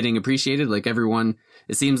getting appreciated. Like everyone,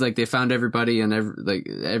 it seems like they found everybody, and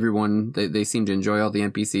everyone, they seem to enjoy all the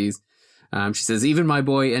NPCs. She says even my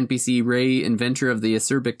boy NPC Ray, inventor of the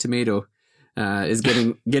acerbic tomato, is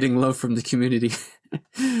getting love from the community.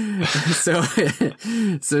 So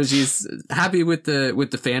she's happy with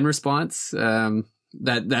the fan response.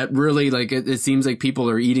 That really, like, it seems like people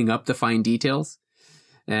are eating up the fine details.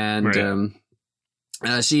 And,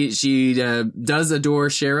 right. She does adore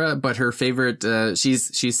Shara, but her favorite, she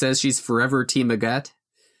says she's forever Team Agat.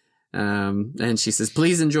 And she says,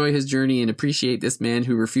 please enjoy his journey and appreciate this man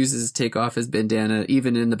who refuses to take off his bandana,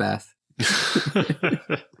 even in the bath.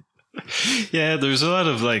 Yeah, there's a lot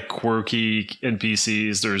of like quirky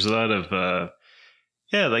NPCs. There's a lot of,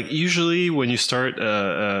 Yeah, like usually when you start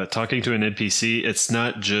talking to an NPC, it's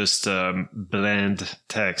not just bland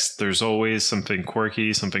text. There's always something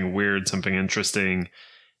quirky, something weird, something interesting,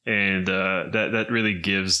 and that really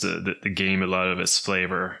gives the game a lot of its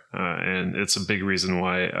flavor. And it's a big reason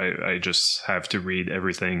why I just have to read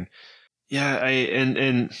everything. Yeah,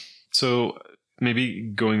 and so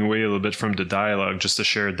maybe going away a little bit from the dialogue, just the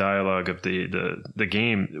shared dialogue of the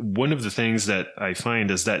game. One of the things that I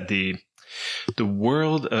find is that the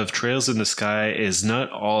world of Trails in the Sky is not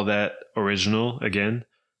all that original again,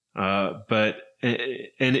 but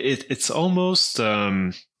it's almost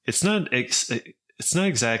it's not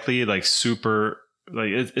exactly like super like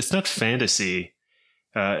it's not fantasy.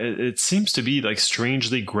 It seems to be like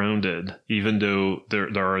strangely grounded, even though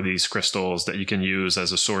there are these crystals that you can use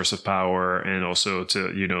as a source of power and also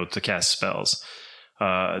to cast spells.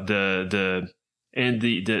 The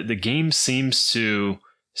game seems to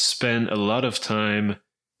spend a lot of time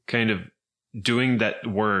kind of doing that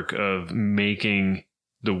work of making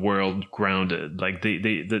the world grounded. Like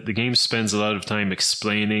the game spends a lot of time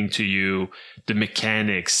explaining to you the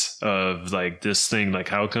mechanics of like this thing, like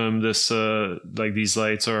how come this like these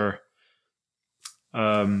lights are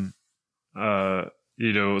working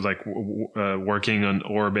on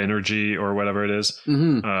orb energy or whatever it is.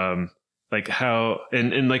 Mm-hmm. Like how,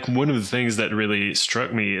 and like one of the things that really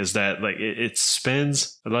struck me is that like it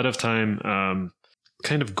spends a lot of time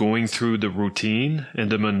kind of going through the routine and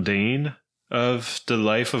the mundane of the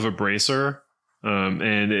life of a bracer.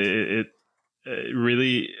 And it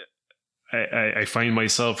really, I find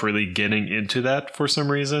myself really getting into that for some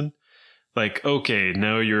reason. Like, okay,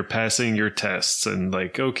 now you're passing your tests, and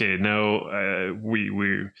like, okay, now we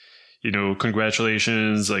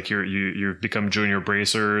congratulations, like you've become junior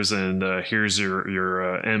bracers, and here's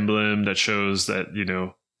your emblem that shows that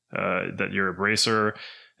that you're a bracer,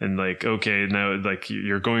 and like, okay, now like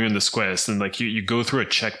you're going on this quest, and like you go through a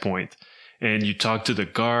checkpoint, and you talk to the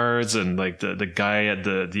guards, and like the guy at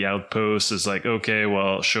the outpost is like, okay,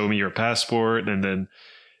 well, show me your passport, and then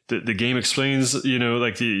the game explains,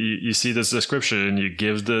 like you see this description, you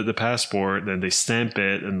give the passport, then they stamp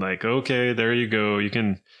it, and like, okay, there you go, you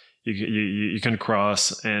can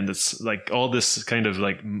cross. And it's like all this kind of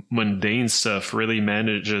like mundane stuff really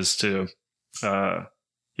manages to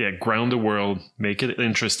ground the world, make it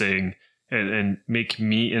interesting, and make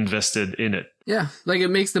me invested in it. Yeah, like it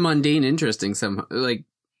makes the mundane interesting somehow. Like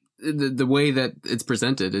the way that it's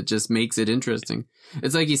presented, it just makes it interesting.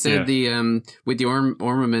 It's like you said, the with the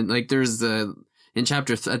ornament, like there's at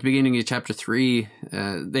the beginning of chapter 3,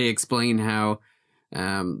 they explain how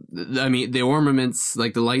the ornaments,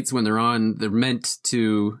 like the lights when they're on, they're meant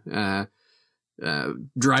to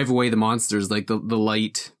drive away the monsters. Like the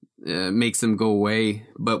light makes them go away,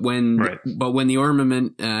 but when the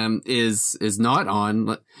ornament is not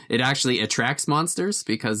on, it actually attracts monsters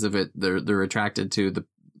because of it. They're attracted to the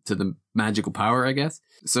magical power, I guess.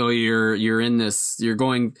 So you're in this, you're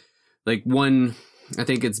going like one, I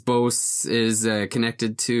think it's Bose is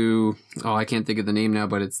connected to, I can't think of the name now,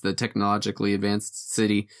 but it's the technologically advanced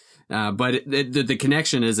city. But the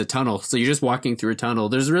connection is a tunnel. So you're just walking through a tunnel.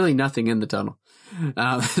 There's really nothing in the tunnel.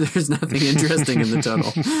 There's nothing interesting in the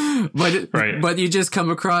tunnel, but you just come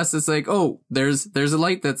across, it's like, oh, there's a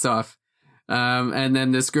light that's off. And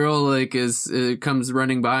then this girl like comes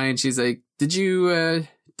running by, and she's like,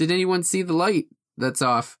 did anyone see the light that's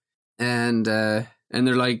off? And they're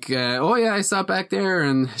like, oh yeah, I saw it back there.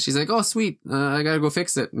 And she's like, oh sweet, I gotta go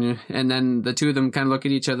fix it. And then the two of them kind of look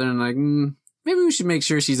at each other and like, maybe we should make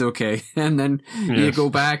sure she's okay. And then you go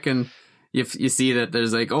back and you see that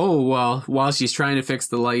there's like, oh, well, while she's trying to fix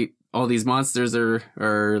the light, all these monsters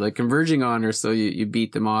are like converging on her. So you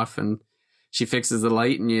beat them off, and she fixes the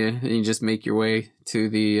light, and you just make your way to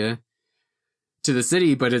the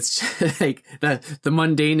city. But it's like the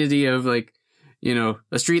mundanity of like,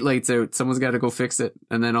 a street light's out, someone's got to go fix it.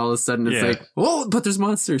 And then all of a sudden it's like, oh, but there's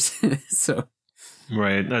monsters. So.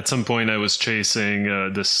 Right. At some point I was chasing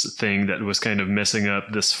this thing that was kind of messing up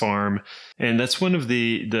this farm. And that's one of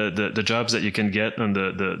the jobs that you can get on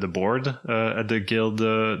the board at the guild,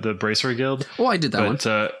 the Bracer Guild. Oh, I did that one.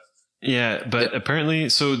 But apparently,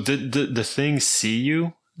 so did the thing see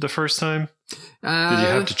you the first time? Did you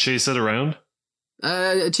have to chase it around?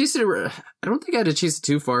 I don't think I had to chase it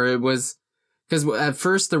too far. It was because at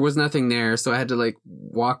first there was nothing there. So I had to like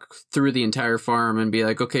walk through the entire farm and be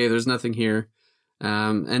like, okay, there's nothing here.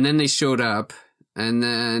 And then they showed up, and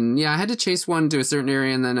then, I had to chase one to a certain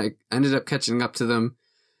area, and then I ended up catching up to them.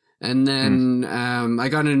 And then, I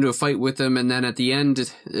got into a fight with them. And then at the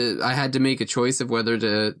end, I had to make a choice of whether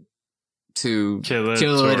to kill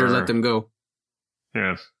it or let them go.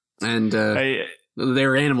 Yeah. And,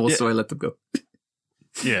 They're animals, Yeah. so I let them go.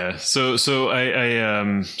 Yeah. So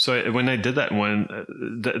when I did that one,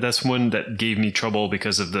 that's one that gave me trouble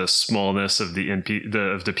because of the smallness of the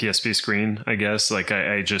PSP screen, I guess. Like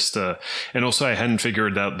I just, and also I hadn't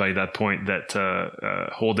figured out by that point that,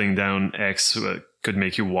 holding down X could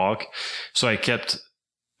make you walk. So I kept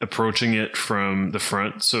approaching it from the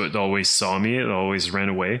front. So it always saw me. It always ran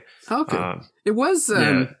away. Okay. It was,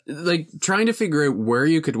 like trying to figure out where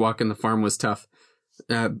you could walk in the farm was tough.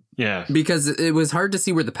 Because it was hard to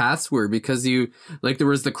see where the paths were because there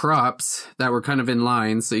was the crops that were kind of in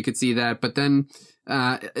line, so you could see that. But then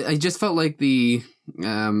I just felt like the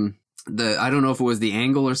I don't know if it was the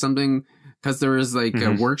angle or something, because there was like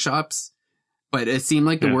workshops, but it seemed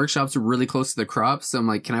like the workshops were really close to the crops. So I'm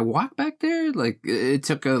like, can I walk back there? Like it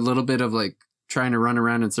took a little bit of like trying to run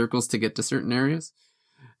around in circles to get to certain areas.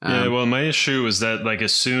 Well, my issue was that like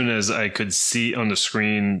as soon as I could see on the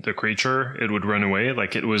screen the creature, it would run away.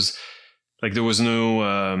 Like it was like there was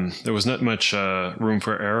not much room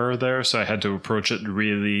for error there, so I had to approach it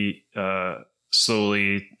really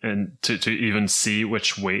slowly and to even see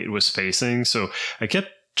which way it was facing. So I kept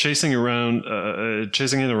chasing it around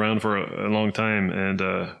for a long time. And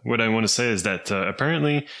what I want to say is that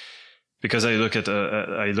apparently, because I looked at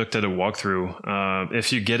a walkthrough,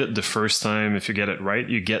 if you get it the first time, if you get it right,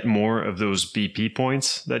 you get more of those BP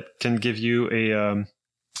points that can give you a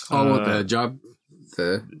the job,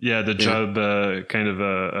 job kind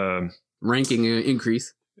of ranking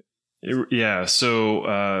increase. Yeah,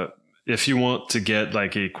 so if you want to get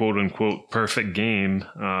like a quote unquote perfect game,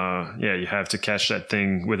 you have to catch that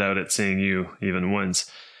thing without it seeing you even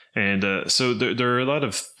once. And so there are a lot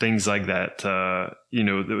of things like that,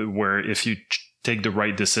 where if you take the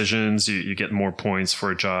right decisions, you get more points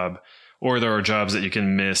for a job. Or there are jobs that you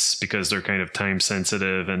can miss because they're kind of time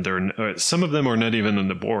sensitive, and some of them are not even on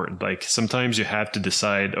the board. Like sometimes you have to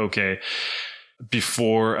decide, okay,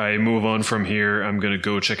 before I move on from here, I'm going to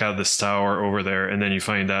go check out this tower over there. And then you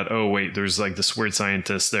find out, oh, wait, there's like this weird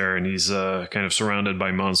scientist there and he's kind of surrounded by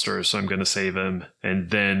monsters. So I'm going to save him. And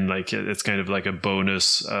then like it's kind of like a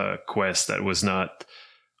bonus quest that was not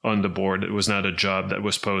on the board. It was not a job that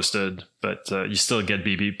was posted, but you still get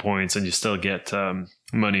BB points and you still get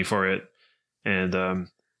money for it. And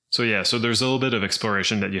so there's a little bit of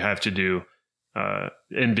exploration that you have to do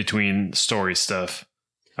in between story stuff.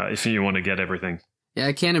 If you want to get everything. Yeah,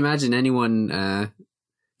 I can't imagine anyone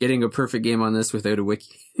getting a perfect game on this without a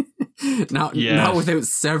wiki. not without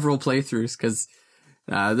several playthroughs, because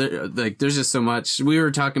there's just so much. We were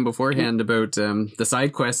talking beforehand about the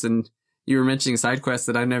side quests, and you were mentioning side quests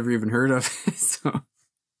that I've never even heard of. So.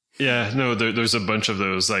 Yeah, no, there's a bunch of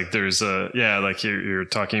those. Like there's like you're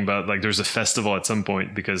talking about, like there's a festival at some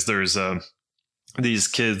point because there's these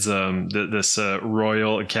kids, this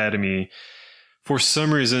Royal Academy. For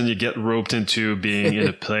some reason, you get roped into being in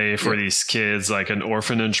a play for these kids, like an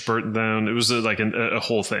orphanage burnt down. It was like a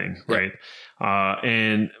whole thing, right?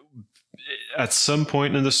 And at some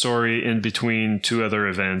point in the story, in between two other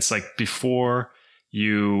events, like before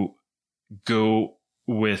you go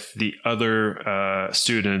with the other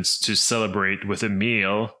students to celebrate with a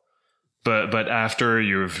meal, but after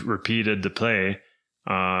you've repeated the play,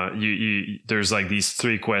 there's like these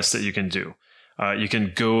 3 quests that you can do. You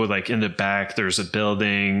can go like in the back. There's a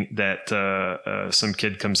building that some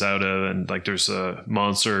kid comes out of, and like there's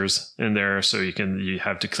monsters in there, so you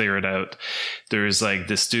have to clear it out. There's like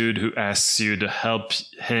this dude who asks you to help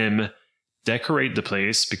him decorate the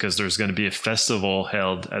place because there's going to be a festival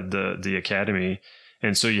held at the academy,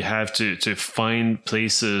 and so you have to find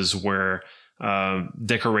places where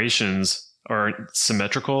decorations aren't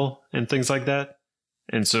symmetrical and things like that.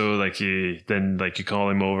 And so like you call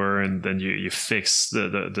him over and then you fix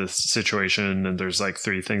the situation, and there's like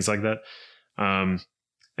 3 things like that. And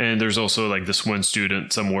there's also like this one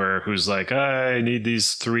student somewhere who's like, I need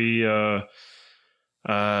these 3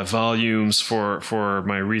 volumes for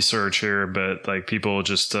my research here, but like people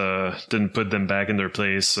just didn't put them back in their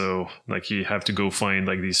place. So like you have to go find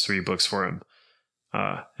like these 3 books for him.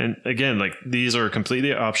 And again, like these are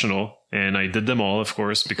completely optional, and I did them all, of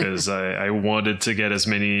course, because I wanted to get as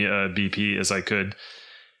many BP as I could.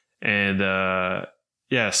 And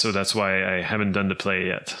so that's why I haven't done the play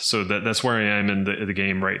yet. So that's where I am in the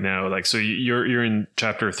game right now. Like, so you're in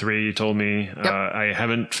chapter 3, you told me. Yep. I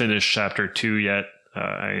haven't finished chapter 2 yet.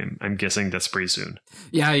 I'm guessing that's pretty soon.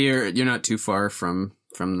 Yeah, you're not too far from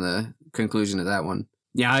the conclusion of that one.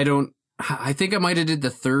 Yeah, I think I might have did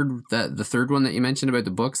the third one that you mentioned about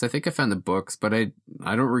the books. I think I found the books, but I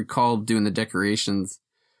don't recall doing the decorations.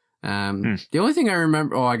 The only thing I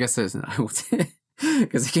remember, I guess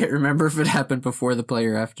because I can't remember if it happened before the play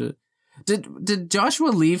or after. Did Joshua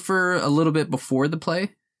leave for a little bit before the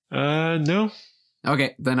play? No.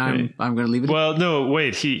 Okay, then I'm going to leave it. Well, no,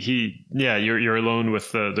 wait. He yeah, you're alone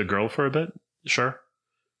with the girl for a bit. Sure.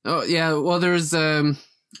 Oh yeah. Well, there's a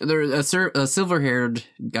silver-haired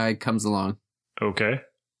guy comes along. Okay.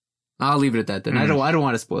 I'll leave it at that then. I don't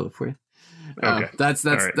want to spoil it for you. Okay. That's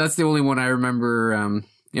the only one I remember.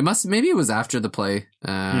 Maybe it was after the play.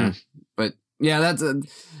 But yeah, that's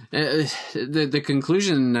the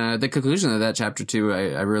conclusion. The conclusion of that chapter 2,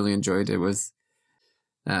 I really enjoyed. It was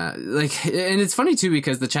and it's funny too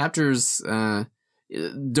because the chapters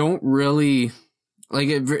don't really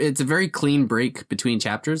it's a very clean break between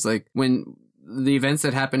chapters. Like when the events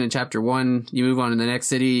that happen in chapter 1, you move on to the next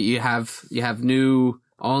city. You have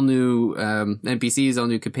all new NPCs, all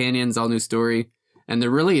new companions, all new story. And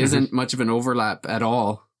there really isn't much of an overlap at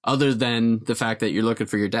all, other than the fact that you're looking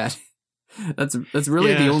for your dad. That's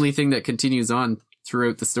really the only thing that continues on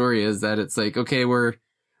throughout the story, is that it's like, okay, we're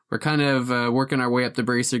kind of working our way up the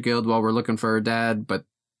Bracer Guild while we're looking for our dad, but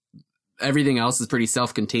everything else is pretty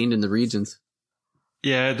self-contained in the regions.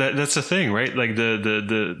 Yeah, that's the thing, right? Like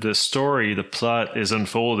the story, the plot is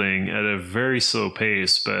unfolding at a very slow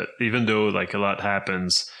pace, but even though like a lot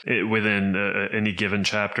happens within any given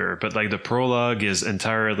chapter, but like the prologue is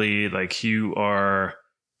entirely like you are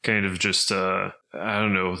kind of just I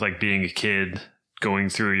don't know, like being a kid going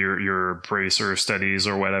through your bracer studies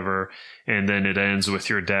or whatever, and then it ends with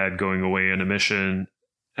your dad going away on a mission.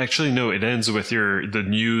 Actually, no, it ends with the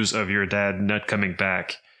news of your dad not coming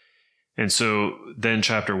back. And so then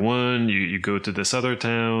chapter 1, you go to this other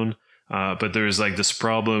town, but there's like this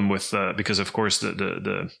problem with because of course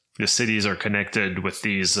the cities are connected with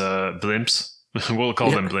these blimps. We'll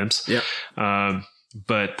call them blimps. Yeah.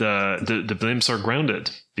 But the blimps are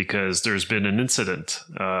grounded because there's been an incident,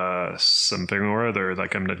 something or other.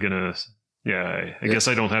 Like I'm not gonna. Yeah, I guess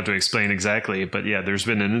I don't have to explain exactly, but yeah, there's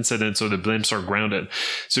been an incident, so the blimps are grounded.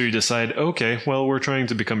 So you decide, okay, well, we're trying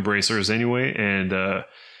to become bracers anyway, and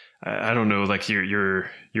I don't know, like your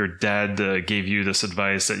dad gave you this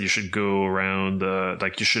advice that you should go around,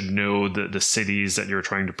 like you should know the cities that you're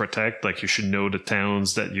trying to protect, like you should know the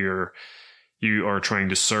towns that you are trying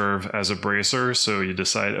to serve as a bracer. So you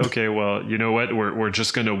decide, okay, well, you know what, we're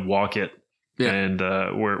just gonna walk it, and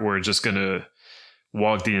we're just gonna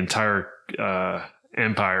walk the entire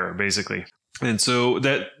empire basically. And so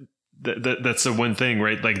that's the one thing,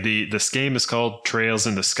 right? Like this game is called Trails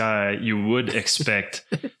in the Sky. You would expect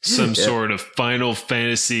some sort of Final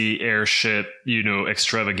Fantasy airship,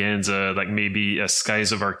 extravaganza, like maybe a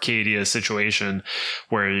Skies of Arcadia situation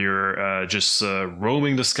where you're just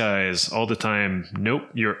roaming the skies all the time. Nope,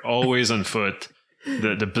 you're always on foot.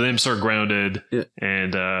 The blimps are grounded,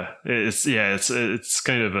 and it's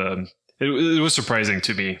kind of It was surprising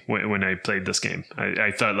to me when I played this game.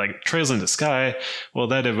 I thought like Trails in the Sky, well,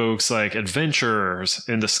 that evokes like adventures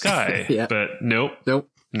in the sky, but nope.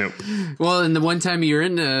 Well, and the one time you're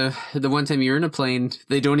in a plane,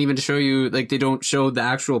 they don't even show you, like they don't show the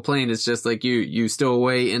actual plane. It's just like you stow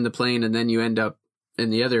away in the plane and then you end up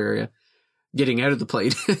in the other area getting out of the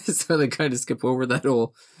plane. So they kind of skip over that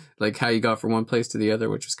whole, like how you got from one place to the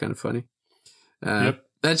other, which was kind of funny.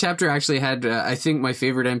 That chapter actually had, I think, my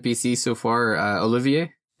favorite NPC so far,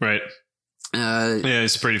 Olivier. Right. Yeah,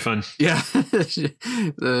 it's pretty fun. Yeah.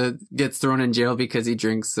 Gets thrown in jail because he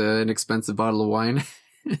drinks an expensive bottle of wine.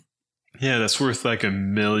 Yeah, that's worth like $1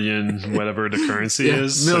 million, whatever the currency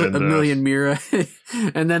is. A million Mira.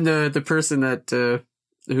 And then the person that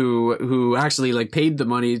who actually like paid the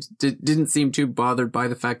money didn't seem too bothered by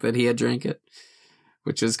the fact that he had drank it,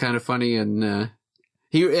 which is kind of funny. And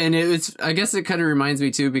I guess it kind of reminds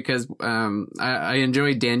me too, because I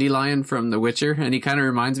enjoy Dandelion from The Witcher, and he kind of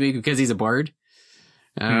reminds me because he's a bard.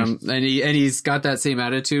 And he's got that same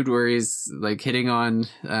attitude where he's like hitting on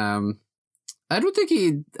I don't think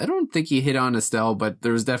he hit on Estelle, but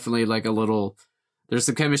there was definitely like there's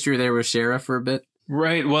some chemistry there with Shara for a bit.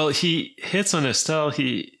 Right. Well, he hits on Estelle.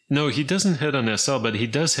 He doesn't hit on Estelle, but he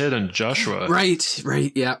does hit on Joshua. Right.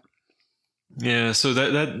 Yeah. Yeah, so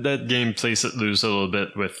that game plays it loose a little bit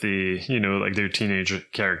with the, like their teenage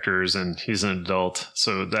characters, and he's an adult.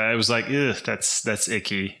 So I was like, ugh, that's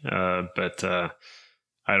icky. But I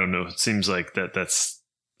don't know. It seems like that's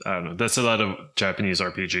I don't know. That's a lot of Japanese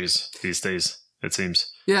RPGs these days, it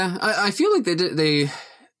seems. Yeah, I feel like they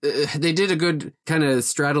did a good kind of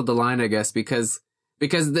straddle the line, I guess, because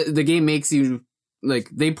the game makes you, like,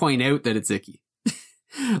 they point out that it's icky.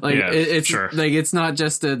 Like, it's sure. Like, it's not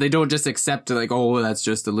just they don't just accept like, oh, that's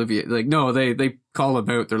just Olivia. Like, no, they call him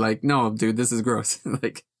out. They're like, no, dude, this is gross.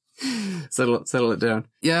 Like, settle it down.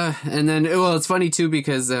 Yeah, and then it's funny too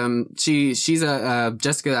because she's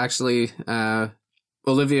Jessica actually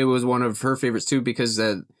Olivia was one of her favorites too because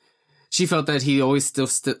she felt that he always still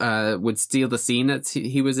would steal the scene that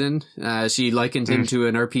he was in. She likened him to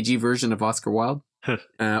an RPG version of Oscar Wilde.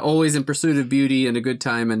 Always in pursuit of beauty and a good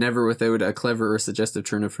time, and never without a clever or suggestive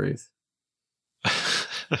turn of phrase.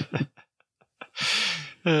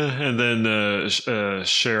 And then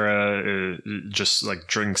Shara just like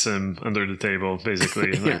drinks him under the table,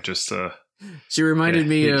 basically. Yeah. Like just. She reminded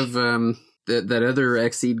me of that other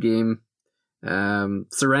Xseed game,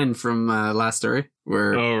 Seren from Last Story.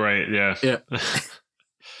 Where oh right, yeah.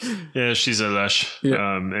 Yeah, she's a lush.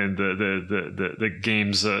 Yeah. And the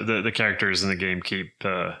games, the characters in the game keep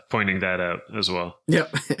pointing that out as well.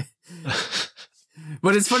 Yep.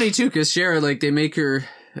 But it's funny too because Shara, like, they make her.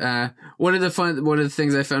 One of the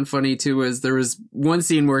things I found funny too was there was one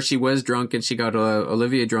scene where she was drunk and she got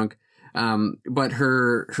Olivia drunk, but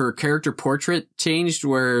her character portrait changed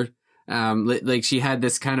where. Like she had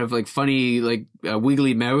this kind of like funny, like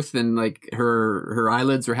wiggly mouth and like her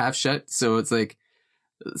eyelids were half shut. So it's like,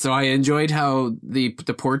 so I enjoyed how the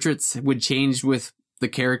portraits would change with the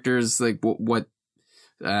characters, like what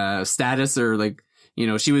status or like, you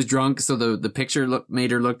know, she was drunk. So the picture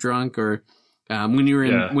made her look drunk or, when you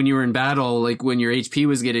were in battle, like when your HP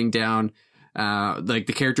was getting down, like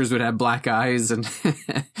the characters would have black eyes and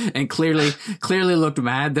and clearly looked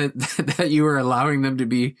mad that you were allowing them to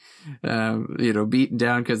be beaten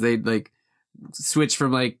down because they'd like switch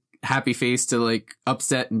from like happy face to like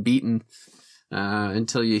upset and beaten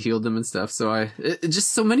until you healed them and stuff. So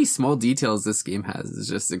just so many small details this game has is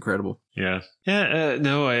just incredible. Yeah.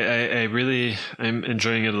 No, I'm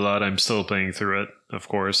enjoying it a lot. I'm still playing through it, of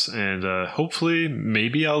course, and hopefully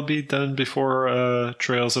maybe I'll be done before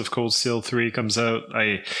Trails of Cold Steel 3 comes out.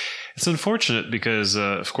 It's unfortunate because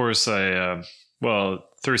of course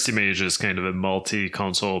Thirsty Mage is kind of a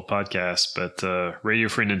multi-console podcast, but Radio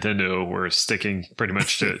Free Nintendo, we're sticking pretty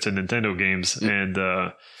much to Nintendo games, and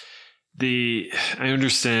I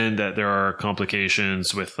understand that there are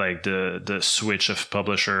complications with like the switch of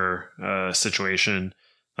publisher situation.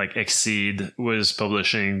 Like Xseed was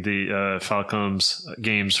publishing the Falcom's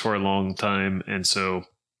games for a long time, and so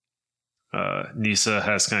Nisa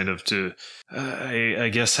has kind of to, I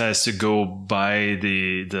guess, has to go by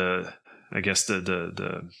the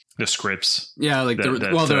scripts. Yeah, like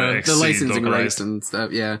the licensing rights and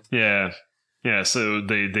stuff. Yeah. Yeah, so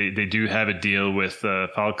they do have a deal with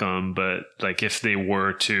Falcom, but like if they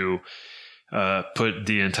were to put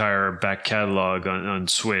the entire back catalog on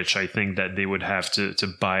Switch, I think that they would have to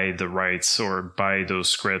buy the rights or buy those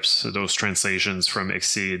scripts, those translations from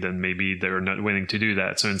Xseed, and maybe they're not willing to do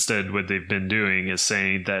that. So instead, what they've been doing is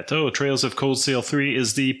saying that, Trails of Cold Steel 3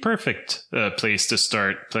 is the perfect place to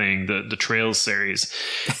start playing the Trails series.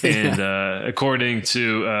 And according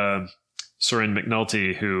to Soren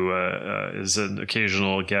McNulty, who is an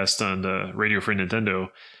occasional guest on the Radio Free Nintendo,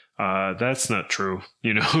 that's not true.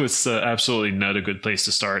 You know, it's absolutely not a good place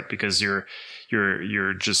to start because you're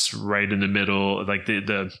just right in the middle. Like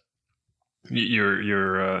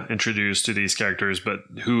you're introduced to these characters, but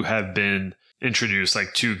who have been introduced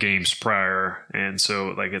like 2 games prior, and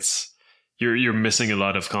so like you're missing a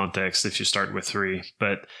lot of context if you start with 3.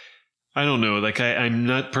 But I don't know. Like I'm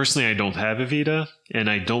not personally. I don't have a Vita, and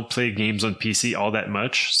I don't play games on PC all that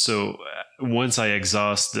much. So once I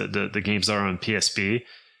exhaust the games that are on PSP,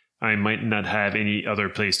 I might not have any other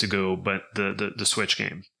place to go but the Switch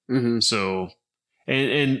game. Mm-hmm. So,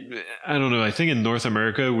 and I don't know. I think in North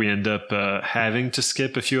America we end up having to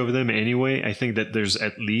skip a few of them anyway. I think that there's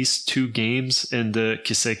at least 2 games in the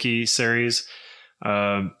Kiseki series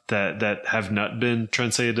that have not been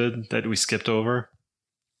translated that we skipped over.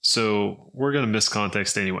 So we're going to miss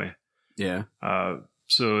context anyway. Yeah.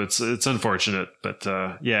 So it's unfortunate, but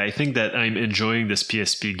I think that I'm enjoying this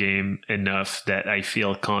PSP game enough that I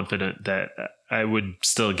feel confident that I would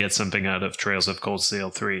still get something out of Trails of Cold Steel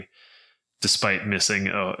 3, despite missing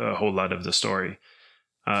a whole lot of the story.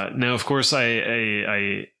 Now, of course,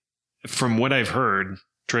 I from what I've heard,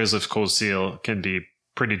 Trails of Cold Steel can be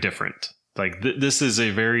pretty different. Like this is a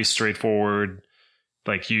very straightforward.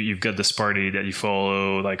 Like you've got this party that you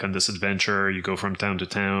follow, like on this adventure, you go from town to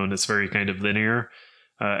town. It's very kind of linear.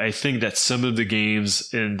 I think that some of the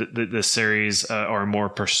games in the series are more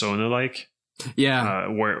Persona-like. Yeah.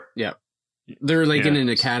 They're like in an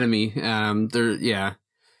academy.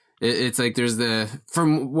 It's like there's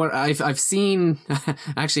from what I've seen,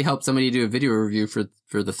 actually helped somebody do a video review for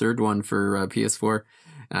the third one for PS4.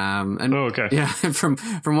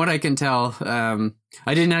 From what I can tell,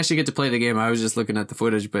 I didn't actually get to play the game. I was just looking at the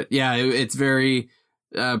footage, but yeah, it's very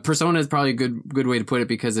Persona is probably a good way to put it,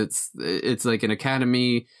 because it's like an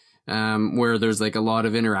academy where there's like a lot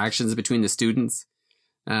of interactions between the students.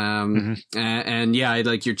 And yeah,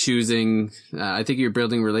 like you're choosing, I think you're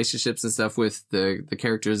building relationships and stuff with the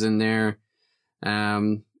characters in there.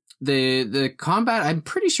 The combat, I'm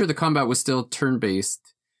pretty sure the combat was still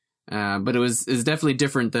turn-based, but is definitely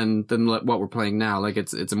different than what we're playing now. Like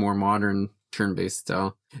it's a more modern turn-based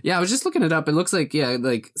style. Yeah, I was just looking it up. It looks like, yeah,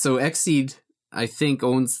 like, so Xseed, I think,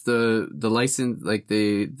 owns the license, like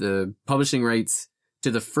the publishing rights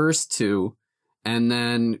to the first two, and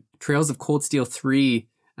then Trails of Cold Steel 3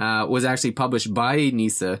 was actually published by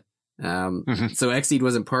Nisa. So Xseed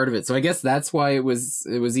wasn't part of it. So I guess that's why it was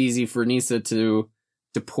easy for Nisa to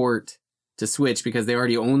port to Switch, because they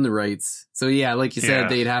already own the rights. So yeah, like you said,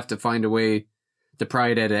 they'd have to find a way to pry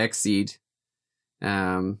it at Xseed,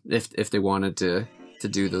 if they wanted to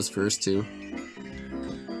do those first two.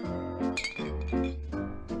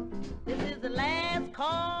 This is the last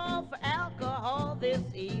call for alcohol this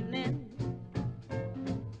evening.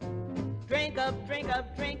 Drink up, drink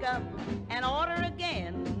up, drink up, and order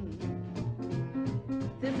again.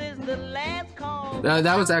 This is the last call.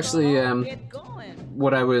 That was actually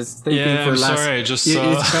what I was thinking for last. Sorry, I just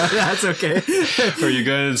saw. That's okay. Are you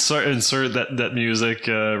going to insert that music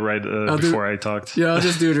right before I talked? Yeah, I'll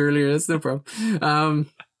just do it earlier. That's no problem.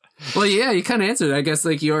 Well, yeah, you kind of answered. I guess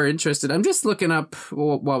like you're interested. I'm just looking up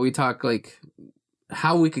while we talk, like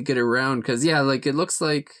how we could get around, because yeah, like it looks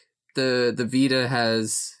like the Vita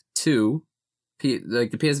has two.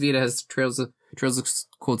 Like the PS Vita has Trails of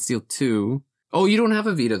Cold Steel 2. Oh, you don't have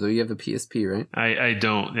a Vita though. You have a PSP, right? I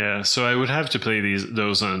don't. Yeah, so I would have to play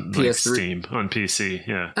those on like Steam on PC.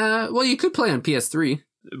 Yeah. Well, you could play on PS3,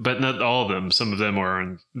 but not all of them. Some of them are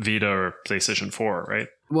on Vita or PlayStation 4, right?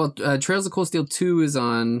 Well, Trails of Cold Steel 2 is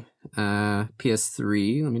on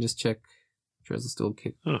PS3. Let me just check. Trails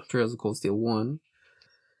of Cold Steel 1.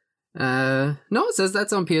 No, it says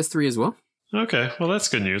that's on PS3 as well. Okay, well that's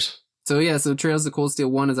good news. So yeah, so Trails of Cold Steel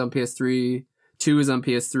 1 is on PS3, 2 is on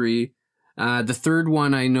PS3. The third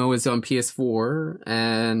one I know is on PS4,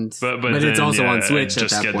 and but it's also on Switch at that point.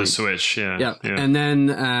 Just get the Switch, yeah. And then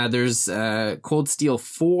there's Cold Steel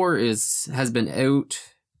 4 has been out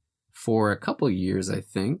for a couple years, I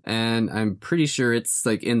think, and I'm pretty sure it's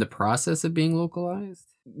like in the process of being localized.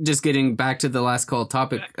 Just getting back to the last call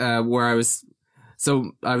topic, where I was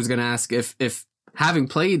going to ask if having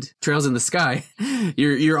played Trails in the Sky,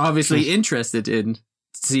 you're obviously interested in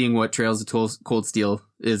seeing what Trails of Cold Steel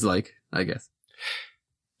is like, I guess.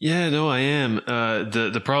 Yeah, no, I am.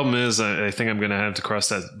 The problem is I think I'm going to have to cross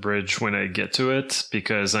that bridge when I get to it,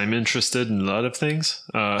 because I'm interested in a lot of things.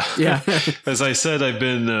 Yeah. As I said, I've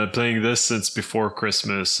been playing this since before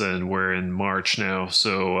Christmas, and we're in March now,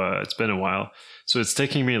 so it's been a while. So it's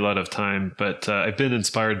taking me a lot of time, but I've been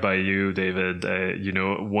inspired by you, David.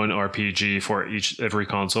 One RPG for every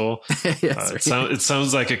console. Yes, it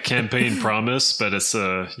sounds like a campaign promise, but it's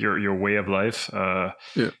your way of life.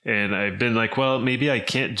 And I've been like, well, maybe I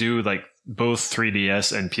can't do like both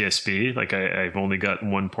 3DS and PSP. Like I've only got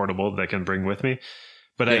one portable that I can bring with me.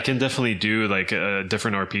 But I can definitely do like a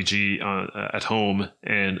different RPG at home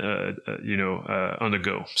and on the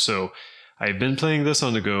go. So I've been playing this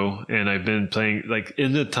on the go, and I've been playing, like,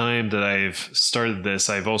 in the time that I've started this,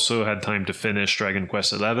 I've also had time to finish Dragon Quest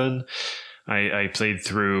XI. I played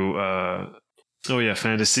through,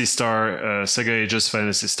 Phantasy Star, Sega Aegis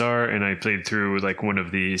Phantasy Star, and I played through, like, one of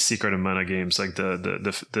the Secret of Mana games, like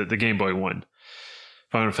the Game Boy one,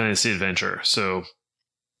 Final Fantasy Adventure. So,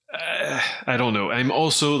 I don't know. I'm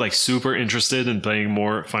also, like, super interested in playing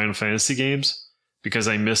more Final Fantasy games, because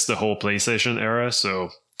I missed the whole PlayStation era, so...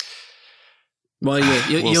 Well,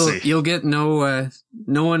 you'll get no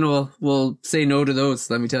one will say no to those.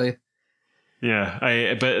 Let me tell you.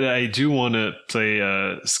 Yeah, but I do want to play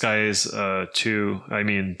Skies 2. I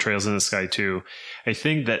mean Trails in the Sky 2. I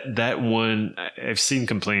think that one, I've seen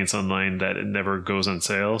complaints online that it never goes on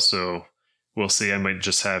sale, so we'll see. I might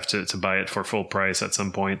just have to buy it for full price at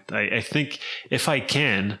some point. I think if I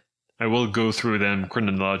can, I will go through them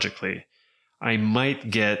chronologically. I might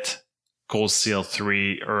get Cold Steel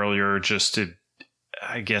 3 earlier just to,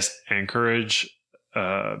 I guess, encourage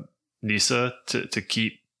Nisa to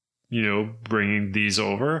keep, bringing these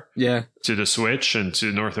over to the Switch and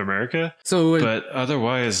to North America. But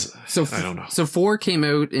otherwise, I don't know. So 4 came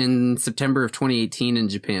out in September of 2018 in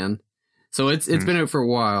Japan. So it's been out for a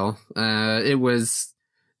while. It was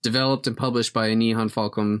developed and published by Nihon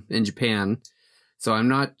Falcom in Japan. So I'm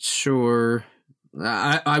not sure.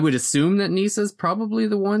 I would assume that Nisa's probably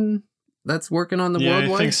the one that's working on the worldwide.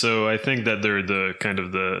 Yeah, I think so. I think that they're the kind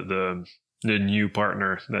of the new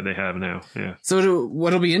partner that they have now. Yeah. So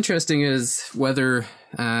what'll be interesting is whether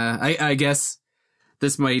I guess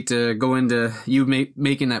this might go into you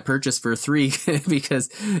making that purchase for 3 because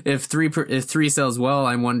if 3 sells well,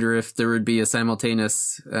 I wonder if there would be a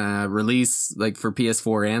simultaneous release like for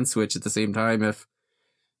PS4 and Switch at the same time if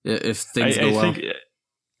things go well.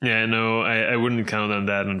 Yeah, no, I wouldn't count on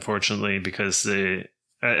that, unfortunately, because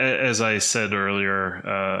as I said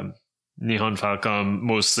earlier, Nihon Falcom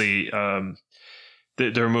mostly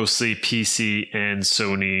they're mostly PC and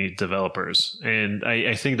Sony developers, and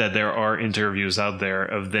I think that there are interviews out there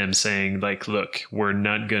of them saying like, look, we're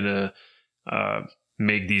not gonna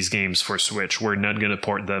make these games for Switch. We're not gonna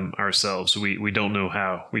port them ourselves. We don't know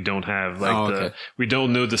how. We don't have we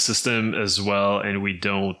don't know the system as well, and we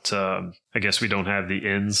don't. I guess we don't have the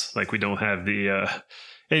ins. Like we don't have the.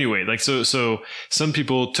 Anyway, like so some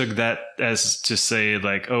people took that as to say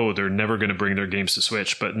like, oh, they're never going to bring their games to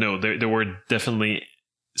Switch, but no, they were definitely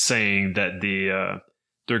saying that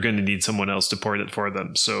they're going to need someone else to port it for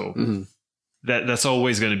them. So that's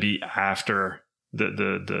always going to be after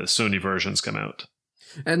the Sony versions come out.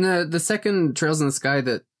 And the second Trails in the Sky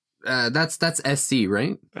that's SC,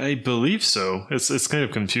 right? I believe so. It's kind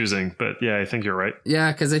of confusing, but yeah, I think you're right.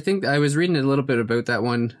 Yeah, because I think I was reading a little bit about that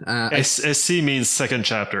one. SC means second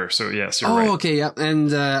chapter, so yes, you're right. Oh, okay, yeah.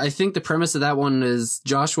 And I think the premise of that one is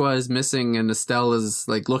Joshua is missing and Estelle is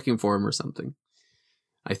like looking for him or something.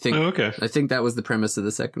 I think. Oh, okay. I think that was the premise of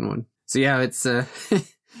the second one. So yeah, it's. I'm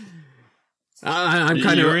kind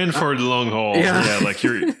of. You're in for the long haul. Yeah, like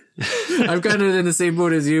you're. I'm kind of in the same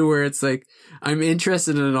boat as you, where it's like I'm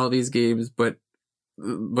interested in all these games, but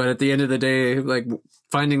at the end of the day, like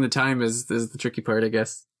finding the time is the tricky part, I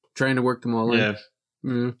guess. Trying to work them all in.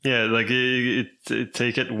 Yeah, like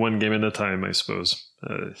take it one game at a time, I suppose.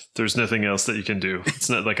 There's nothing else that you can do. It's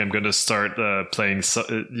not like I'm going to start playing,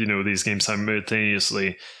 these games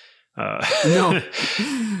simultaneously. No.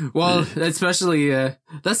 Well, especially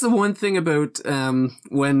that's the one thing about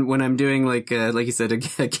when I'm doing like you said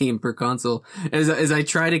a game per console is I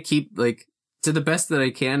try to keep like to the best that I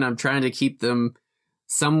can. I'm trying to keep them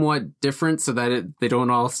somewhat different so that they don't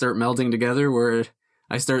all start melding together where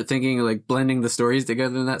I start thinking like blending the stories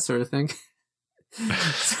together and that sort of thing.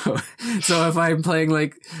 So if I'm playing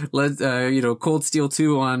like Cold Steel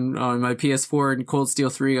 2 on my PS4 and Cold Steel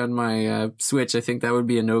 3 on my Switch, I think that would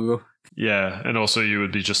be a no-go. Yeah, and also you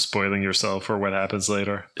would be just spoiling yourself for what happens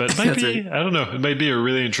later. But it might be, right. I don't know, it might be a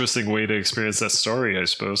really interesting way to experience that story, I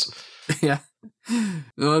suppose. Yeah.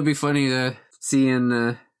 Well, it'd be funny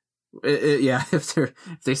seeing if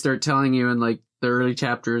they start telling you in like the early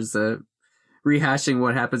chapters rehashing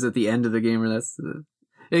what happens at the end of the game, or that's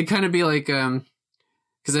it'd kind of be like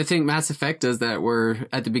because I think Mass Effect does that, where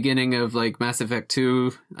at the beginning of like Mass Effect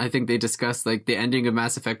 2, I think they discuss like the ending of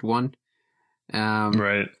Mass Effect 1.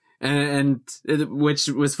 Right. And which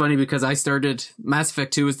was funny because I started Mass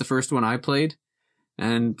Effect 2 was the first one I played.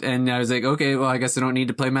 And I was like, okay, well, I guess I don't need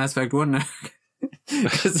to play Mass Effect 1 now.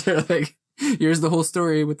 Because they're like, here's the whole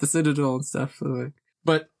story with the Citadel and stuff. So like,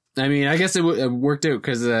 but I mean, I guess it worked out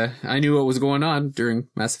because I knew what was going on during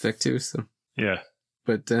Mass Effect 2. So yeah.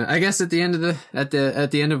 But I guess at the end of at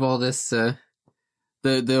the end of all this,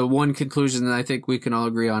 the one conclusion that I think we can all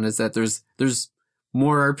agree on is that there's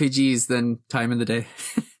more RPGs than time in the day.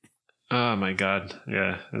 Oh my God.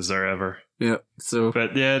 Yeah. Is there ever? Yeah. So,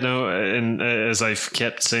 but yeah, no. And as I've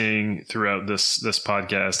kept saying throughout this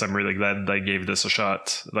podcast, I'm really glad that I gave this a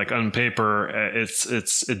shot. Like on paper,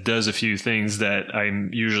 it does a few things that I'm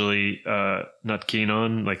usually not keen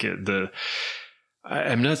on. Like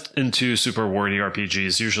I'm not into super wordy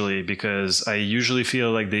RPGs usually because I usually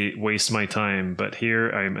feel like they waste my time. But here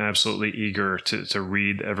I'm absolutely eager to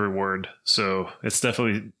read every word. So it's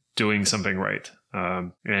definitely doing something right.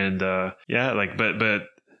 But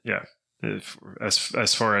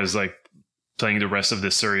as far as like playing the rest of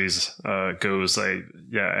this series goes, I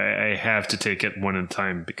have to take it one at a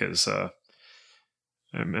time because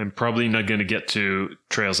I'm probably not going to get to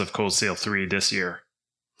Trails of Cold Steel 3 this year.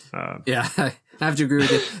 Yeah, I have to agree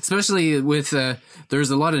with you, especially with there's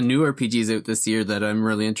a lot of new RPGs out this year that I'm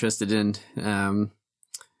really interested in.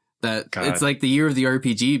 It's like the year of the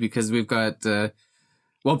RPG because we've got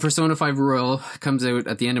Persona 5 Royal comes out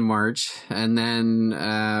at the end of March, and then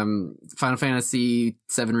Final Fantasy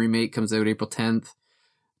VII Remake comes out April 10th.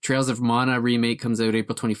 Trails of Mana Remake comes out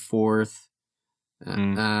April 24th.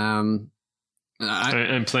 I'm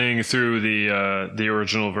playing through the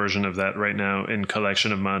original version of that right now in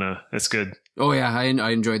Collection of Mana. It's good. Oh yeah, I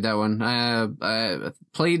enjoyed that one. I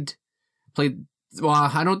played. Well,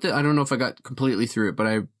 I don't know if I got completely through it,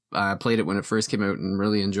 but I played it when it first came out and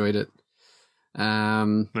really enjoyed it.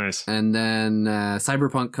 Nice. And then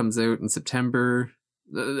Cyberpunk comes out in September.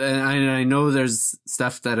 And I know there's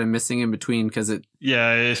stuff that I'm missing in between because it.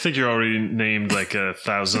 Yeah, I think you already named like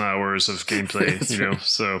 1,000 hours of gameplay, you know,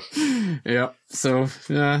 so. Yeah, so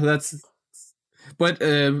that's. But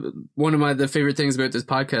one of the favorite things about this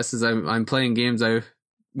podcast is I'm playing games I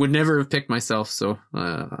would never have picked myself. So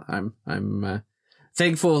I'm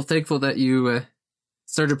thankful that you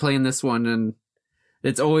started playing this one, and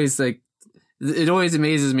it's always like it always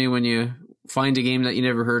amazes me when you find a game that you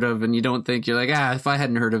never heard of and you don't think, you're like, if I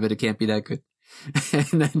hadn't heard of it, it can't be that good.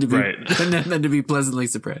 And then to be pleasantly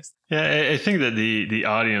surprised. Yeah, I think that the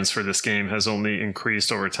audience for this game has only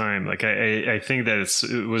increased over time. Like I think that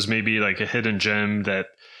it was maybe like a hidden gem that,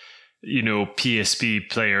 you know, PSP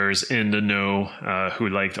players in the know who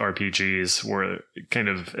liked RPGs were kind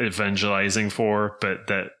of evangelizing for, but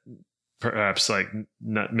that perhaps like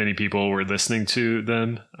not many people were listening to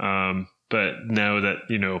them. But now that,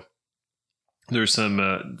 you know, there's some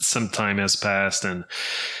time has passed and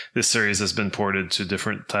this series has been ported to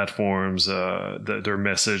different platforms. Their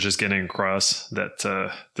message is getting across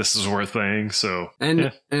that this is worth playing. So,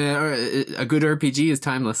 and a good RPG is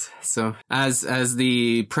timeless. So as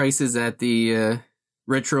the prices at the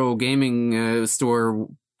retro gaming store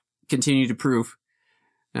continue to prove.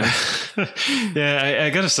 Yeah, I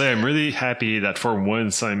gotta say, I'm really happy that for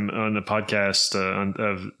once I'm on the podcast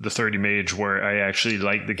of the 30 Mage where I actually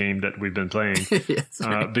like the game that we've been playing. Yes,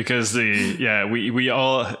 right. Because we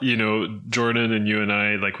all, you know, Jordan and you and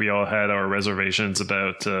I, like we all had our reservations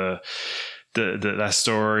about that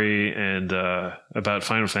story and about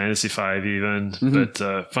Final Fantasy V even. Mm-hmm.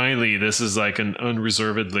 But finally, this is like an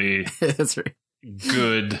unreservedly that's right.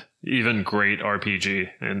 good, even great RPG,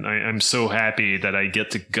 and I'm so happy that I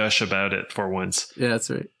get to gush about it for once. Yeah, that's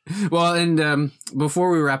right. Well, and before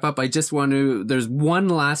we wrap up, I just want to. There's one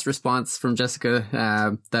last response from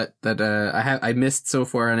Jessica that I missed so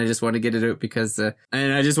far, and I just want to get it out because,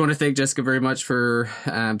 and I just want to thank Jessica very much for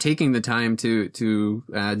taking the time to do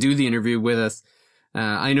the interview with us.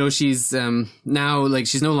 I know she's now, like,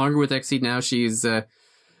 she's no longer with Xseed now. She's a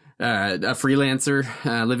freelancer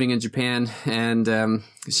living in Japan, and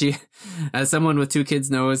she, as someone with 2 kids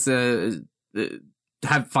knows,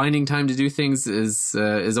 finding time to do things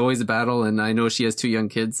is always a battle. And I know she has 2 young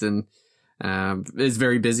kids and is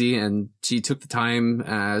very busy, and she took the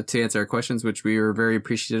time to answer our questions, which we were very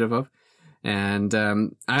appreciative of. And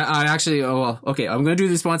I actually, I'm going to do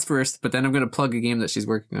the response first, but then I'm going to plug a game that she's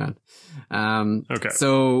working on. Okay.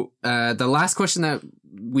 So the last question that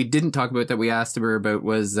we didn't talk about that we asked her about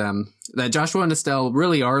was that Joshua and Estelle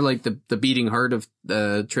really are like the beating heart of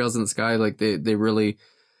Trails in the Sky. Like they really,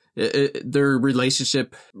 their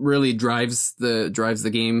relationship really drives the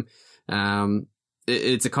game.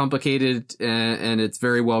 It's a complicated and it's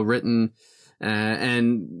very well written.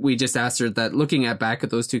 And we just asked her that, looking back at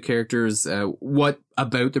those 2 characters, what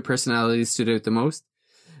about their personalities stood out the most?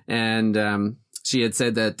 And she had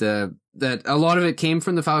said that a lot of it came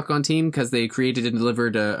from the Falcon team because they created and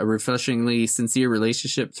delivered a refreshingly sincere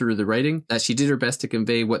relationship through the writing, that she did her best to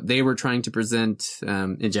convey what they were trying to present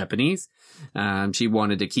in Japanese. She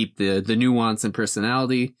wanted to keep the nuance and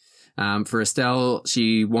personality. For Estelle,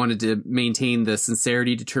 she wanted to maintain the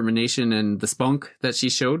sincerity, determination, and the spunk that she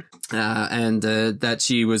showed, and that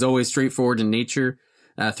she was always straightforward in nature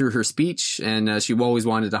through her speech, and she always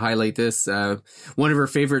wanted to highlight this. One of her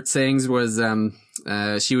favorite sayings was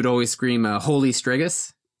she would always scream "Holy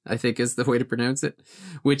Stregus," I think is the way to pronounce it,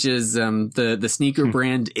 which is the sneaker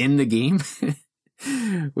brand in the game.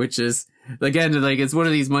 Which is, again, like, it's one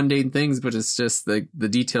of these mundane things, but it's just the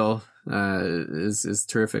detail is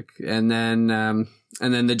terrific. And then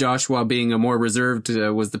the Joshua being a more reserved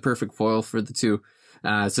was the perfect foil for the 2.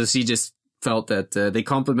 So she just felt that they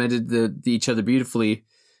complemented each other beautifully,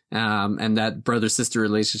 and that brother-sister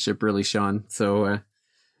relationship really shone. So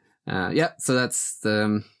so that's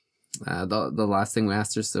the last thing we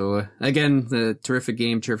asked her. So again, the terrific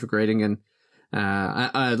game, terrific writing, and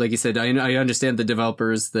like you said, I understand the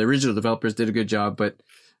original developers did a good job, but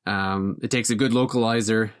it takes a good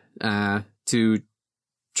localizer to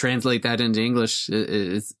translate that into English.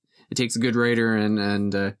 It takes a good writer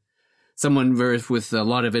and someone with a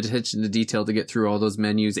lot of attention to detail to get through all those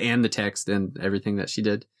menus and the text and everything that she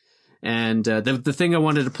did. And the thing I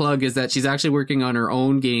wanted to plug is that she's actually working on her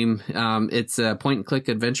own game. It's a point-and-click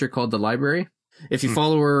adventure called The Library. If you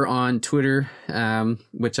follow her on Twitter,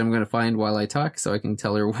 which I'm going to find while I talk so I can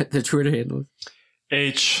tell her what the Twitter handle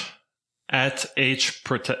is.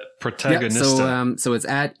 Protagonista. Yeah, so it's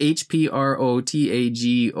at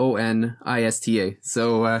HPROTAGONISTA.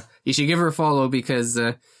 So you should give her a follow because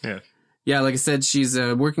yeah, like I said, she's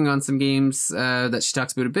working on some games that she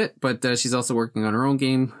talks about a bit, but she's also working on her own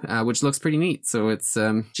game, which looks pretty neat. So it's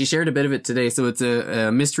she shared a bit of it today. So it's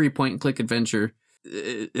a mystery point and click adventure.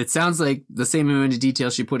 It sounds like the same amount of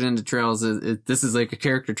detail she put into Trails. This is like a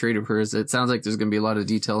character trait of hers. It sounds like there's going to be a lot of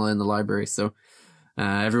detail in the library. So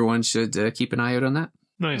everyone should keep an eye out on that.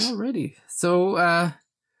 Nice. Alrighty. So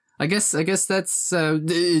I guess that's.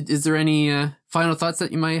 Is there any final thoughts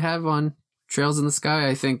that you might have on Trails in the Sky?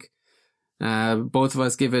 I think both of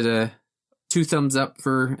us give it 2 thumbs up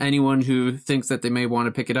for anyone who thinks that they may want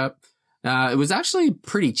to pick it up. It was actually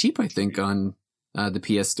pretty cheap, I think, on the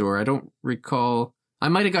PS Store. I don't recall. I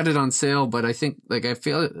might have got it on sale, but I think I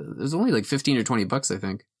feel it was only like $15 or $20, I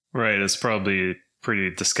think. Right. It's probably pretty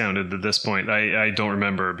discounted at this point. I don't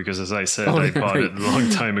remember because, as I said, I bought it a long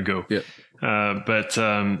time ago. Yeah.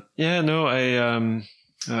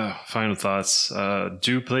 Final thoughts.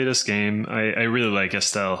 Do play this game. I really like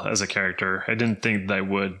Estelle as a character. I didn't think that I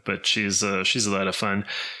would, but she's a lot of fun.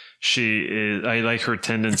 I like her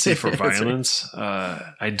tendency for violence.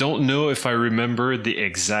 I don't know if I remember the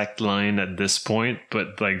exact line at this point,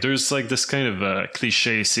 but there's this kind of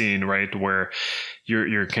cliche scene, right, where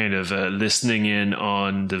you're kind of listening in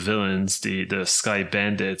on the villains, the Sky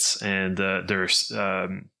Bandits, and they're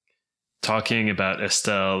talking about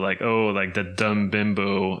Estelle, that dumb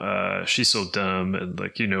bimbo, she's so dumb, and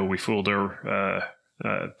we fooled her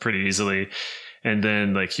pretty easily. And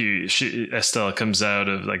then Estelle comes out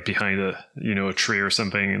of behind a tree or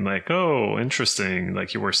something, and oh, interesting,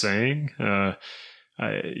 like you were saying. I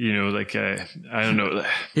don't know.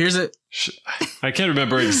 Here's it. I can't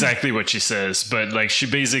remember exactly what she says, but she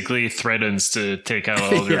basically threatens to take out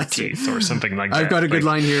all their teeth or something like that. I've got a good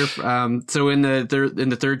line here. So in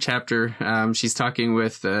the third chapter, she's talking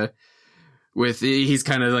with he's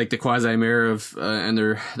kind of like the quasi mayor of, and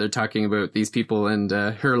they're talking about these people, and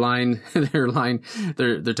her line,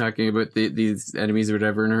 they're talking about these enemies or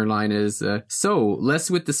whatever, and her line is, so less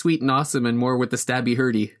with the sweet and awesome and more with the stabby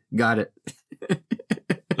hurdy. Got it.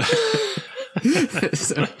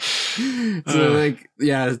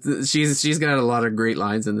 she's got a lot of great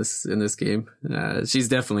lines in this game. She's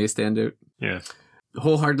definitely a standout. Yeah.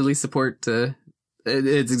 Wholeheartedly support,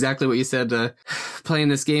 it's exactly what you said. Playing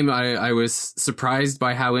this game, I was surprised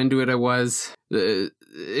by how into it I was.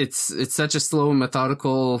 It's such a slow and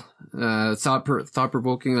methodical, thought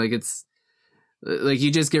provoking. It's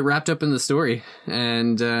you just get wrapped up in the story.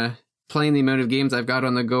 And playing the amount of games I've got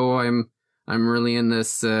on the go, I'm really in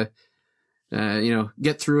this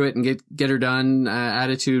get through it and get her done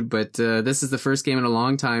attitude. But this is the first game in a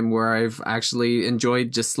long time where I've actually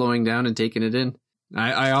enjoyed just slowing down and taking it in.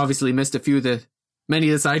 I obviously missed many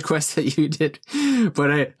of the side quests that you did,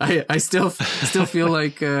 but I still feel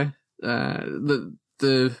like the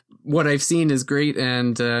what I've seen is great,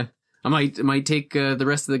 and I might take the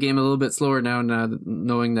rest of the game a little bit slower now,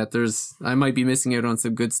 knowing that I might be missing out on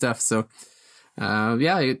some good stuff. So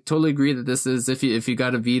I totally agree that this is, if you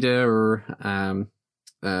got a Vita or a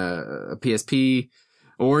PSP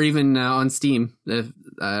or even on Steam,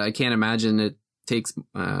 I can't imagine it takes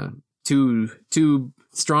too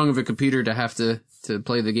strong of a computer to have to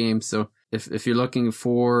play the game. So if you're looking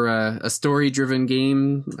for a story driven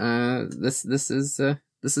game, this is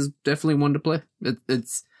definitely one to play.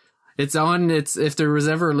 It's if there was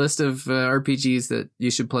ever a list of RPGs that you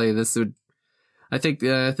should play, this would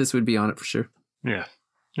be on it for sure. Yeah,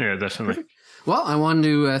 definitely. Well, I want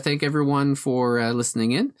to thank everyone for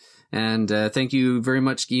listening in, and thank you very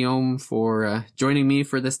much, Guillaume, for joining me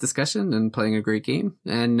for this discussion and playing a great game.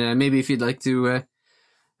 And maybe if you'd like to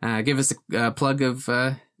give us a plug of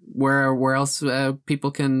where else people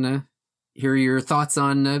can hear your thoughts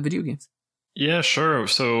on video games. Yeah, sure.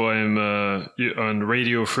 So I'm on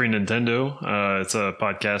Radio Free Nintendo. It's a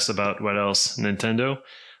podcast about what else Nintendo.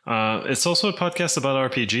 It's also a podcast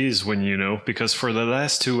about RPGs because for the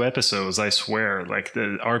last 2 episodes, I swear,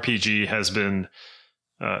 the RPG has been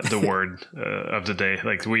the word of the day.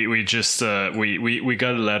 We just we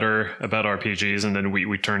got a letter about RPGs, and then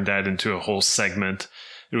we turned that into a whole segment.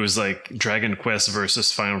 It was Dragon Quest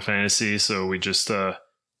versus Final Fantasy, so we just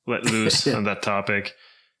let loose on that topic.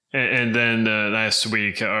 And then last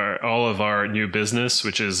week, all of our new business,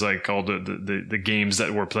 which is all the games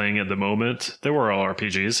that we're playing at the moment, they were all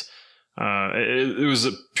RPGs. It was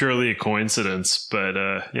purely a coincidence, but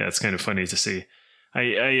it's kind of funny to see.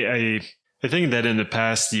 I think that in the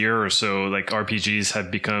past year or so, RPGs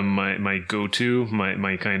have become my go-to,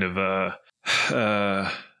 my kind of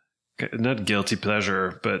not guilty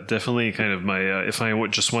pleasure, but definitely kind of my if I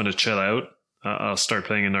just want to chill out. I'll start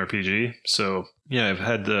playing an RPG. So yeah, I've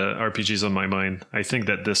had the RPGs on my mind. I think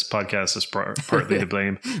that this podcast is partly to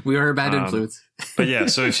blame. We are a bad influence. But yeah,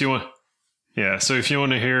 so if you want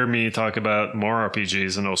to hear me talk about more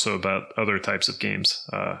RPGs and also about other types of games,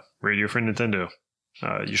 Radio Free Nintendo,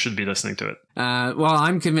 you should be listening to it. Well,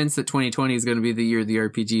 I'm convinced that 2020 is going to be the year of the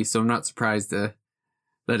RPG, so I'm not surprised that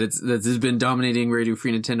it's been dominating Radio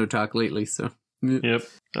Free Nintendo talk lately. So yep.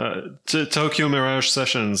 Tokyo Mirage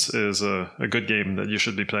Sessions is a good game that you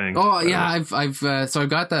should be playing. Oh yeah, I've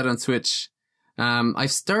got that on Switch. I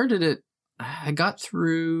started it. I got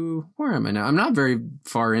through. Where am I now? I'm not very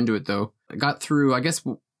far into it though. I got through. I guess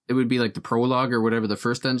it would be like the prologue or whatever the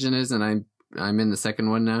first dungeon is, and I'm in the second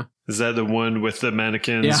one now. Is that the one with the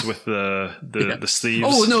mannequins with the sleeves?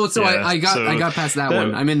 Oh no! So yeah. I got past that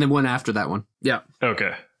one. I'm in the one after that one. Yeah.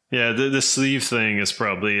 Okay. Yeah, the sleeve thing is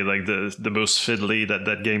probably like the most fiddly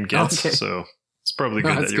that game gets. Okay. So it's probably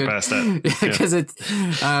good that you're past that. Because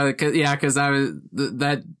because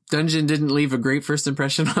that dungeon didn't leave a great first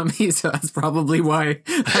impression on me, so that's probably why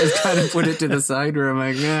I've kind of put it to the side where I'm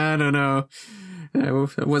like, I don't know. I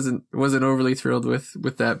wasn't overly thrilled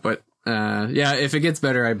with that, but if it gets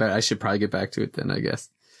better, I bet I should probably get back to it then, I guess.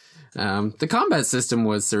 The combat system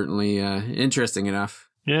was certainly interesting enough.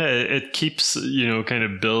 Yeah, it keeps, kind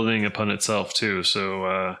of building upon itself too.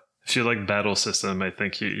 So if you like battle system, I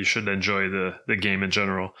think you should enjoy the game in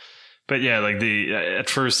general. But yeah, like at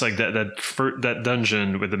first, like that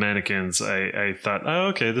dungeon with the mannequins, I thought, oh,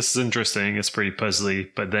 okay, this is interesting. It's pretty puzzly.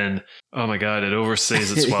 But then, oh my god, it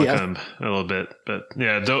overstays its welcome a little bit. But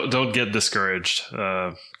yeah, don't get discouraged.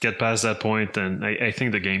 Get past that point, and I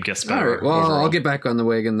think the game gets better. All right, well, overall. I'll get back on the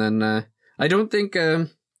wagon then. I don't think.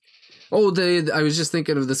 I was just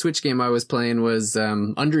thinking of the Switch game I was playing was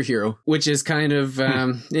Underhero, which is kind of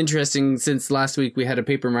interesting since last week we had a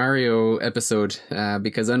Paper Mario episode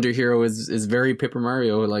because Underhero is very Paper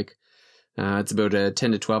Mario like. It's about a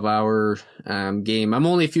 10 to 12 hour game. I'm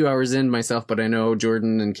only a few hours in myself, but I know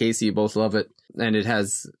Jordan and Casey both love it, and it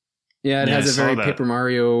has a very Paper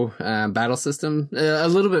Mario battle system, a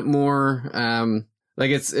little bit more.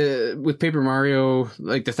 Like it's with Paper Mario,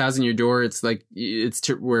 like the 1,000-Year Door. It's like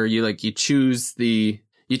where you choose the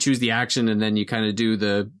action and then you kind of do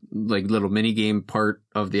the like little mini game part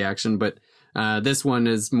of the action. But this one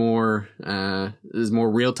is more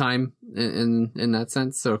real time in that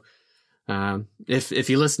sense. So if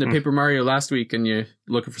you listen to Paper Mario last week and you're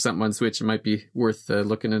looking for something on Switch, it might be worth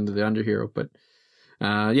looking into the Underhero. But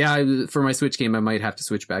for my Switch game, I might have to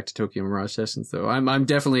switch back to Tokyo Mirage Sessions. So I'm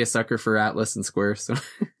definitely a sucker for Atlas and Square. So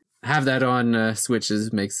have that on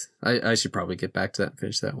Switches makes I should probably get back to that and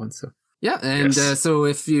finish that one. So yeah, and so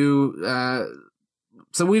if you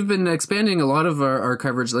so we've been expanding a lot of our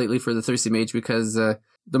coverage lately for the Thirsty Mage because the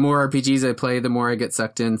more RPGs I play, the more I get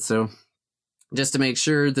sucked in. So just to make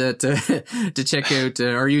sure that to check out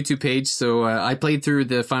our YouTube page. So I played through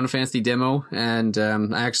the Final Fantasy demo, and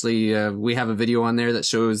actually we have a video on there that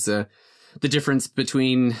shows the difference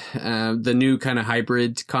between the new kind of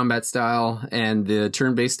hybrid combat style and the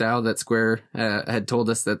turn-based style that Square had told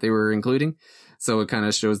us that they were including. So it kind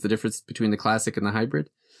of shows the difference between the classic and the hybrid.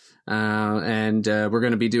 And we're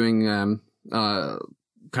going to be doing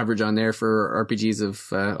coverage on there for RPGs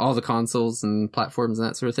of all the consoles and platforms and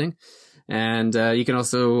that sort of thing. And you can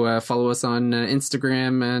also follow us on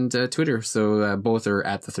Instagram and Twitter. So both are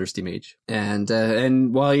at The Thirsty Mage.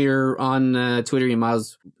 And while you're on Twitter, you might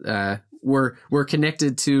as we're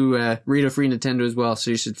connected to Radio Free Nintendo as well.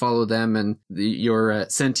 So you should follow them and your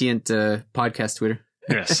sentient podcast Twitter.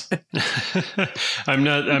 Yes. I'm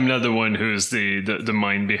not the one who's the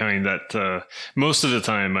mind behind that. Most of the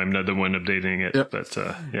time I'm not the one updating it. Yep. But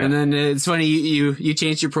yeah. And then it's funny you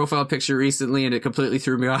changed your profile picture recently and it completely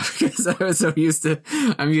threw me off because I was so used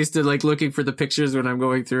to like looking for the pictures when I'm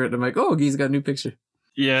going through it and I'm like, oh, he's got a new picture.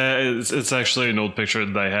 Yeah, it's actually an old picture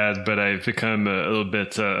that I had, but I've become a little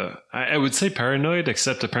bit I would say paranoid,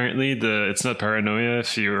 except apparently it's not paranoia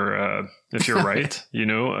if you're right.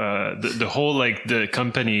 The whole like the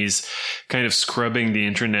companies kind of scrubbing the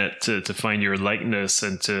internet to find your likeness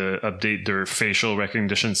and to update their facial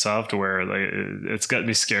recognition software, like it's got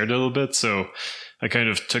me scared a little bit. So I kind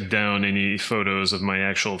of took down any photos of my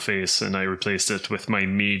actual face and I replaced it with my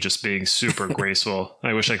me just being super graceful.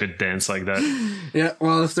 I wish I could dance like that. Yeah,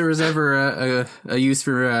 well, if there was ever a use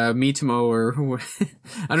for Miitomo or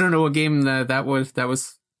I don't know what game that was.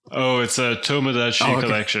 Oh, it's a Tomodachi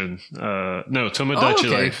Collection. No,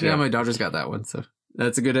 Tomodachi Life. Yeah, my daughter's got that one, so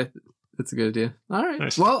that's a good idea. All right.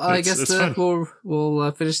 Nice. Well, I guess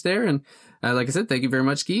we'll finish there. And like I said, thank you very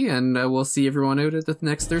much, Guy, and we'll see everyone out at the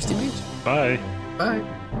next Thirsty Mage. Bye. Bye.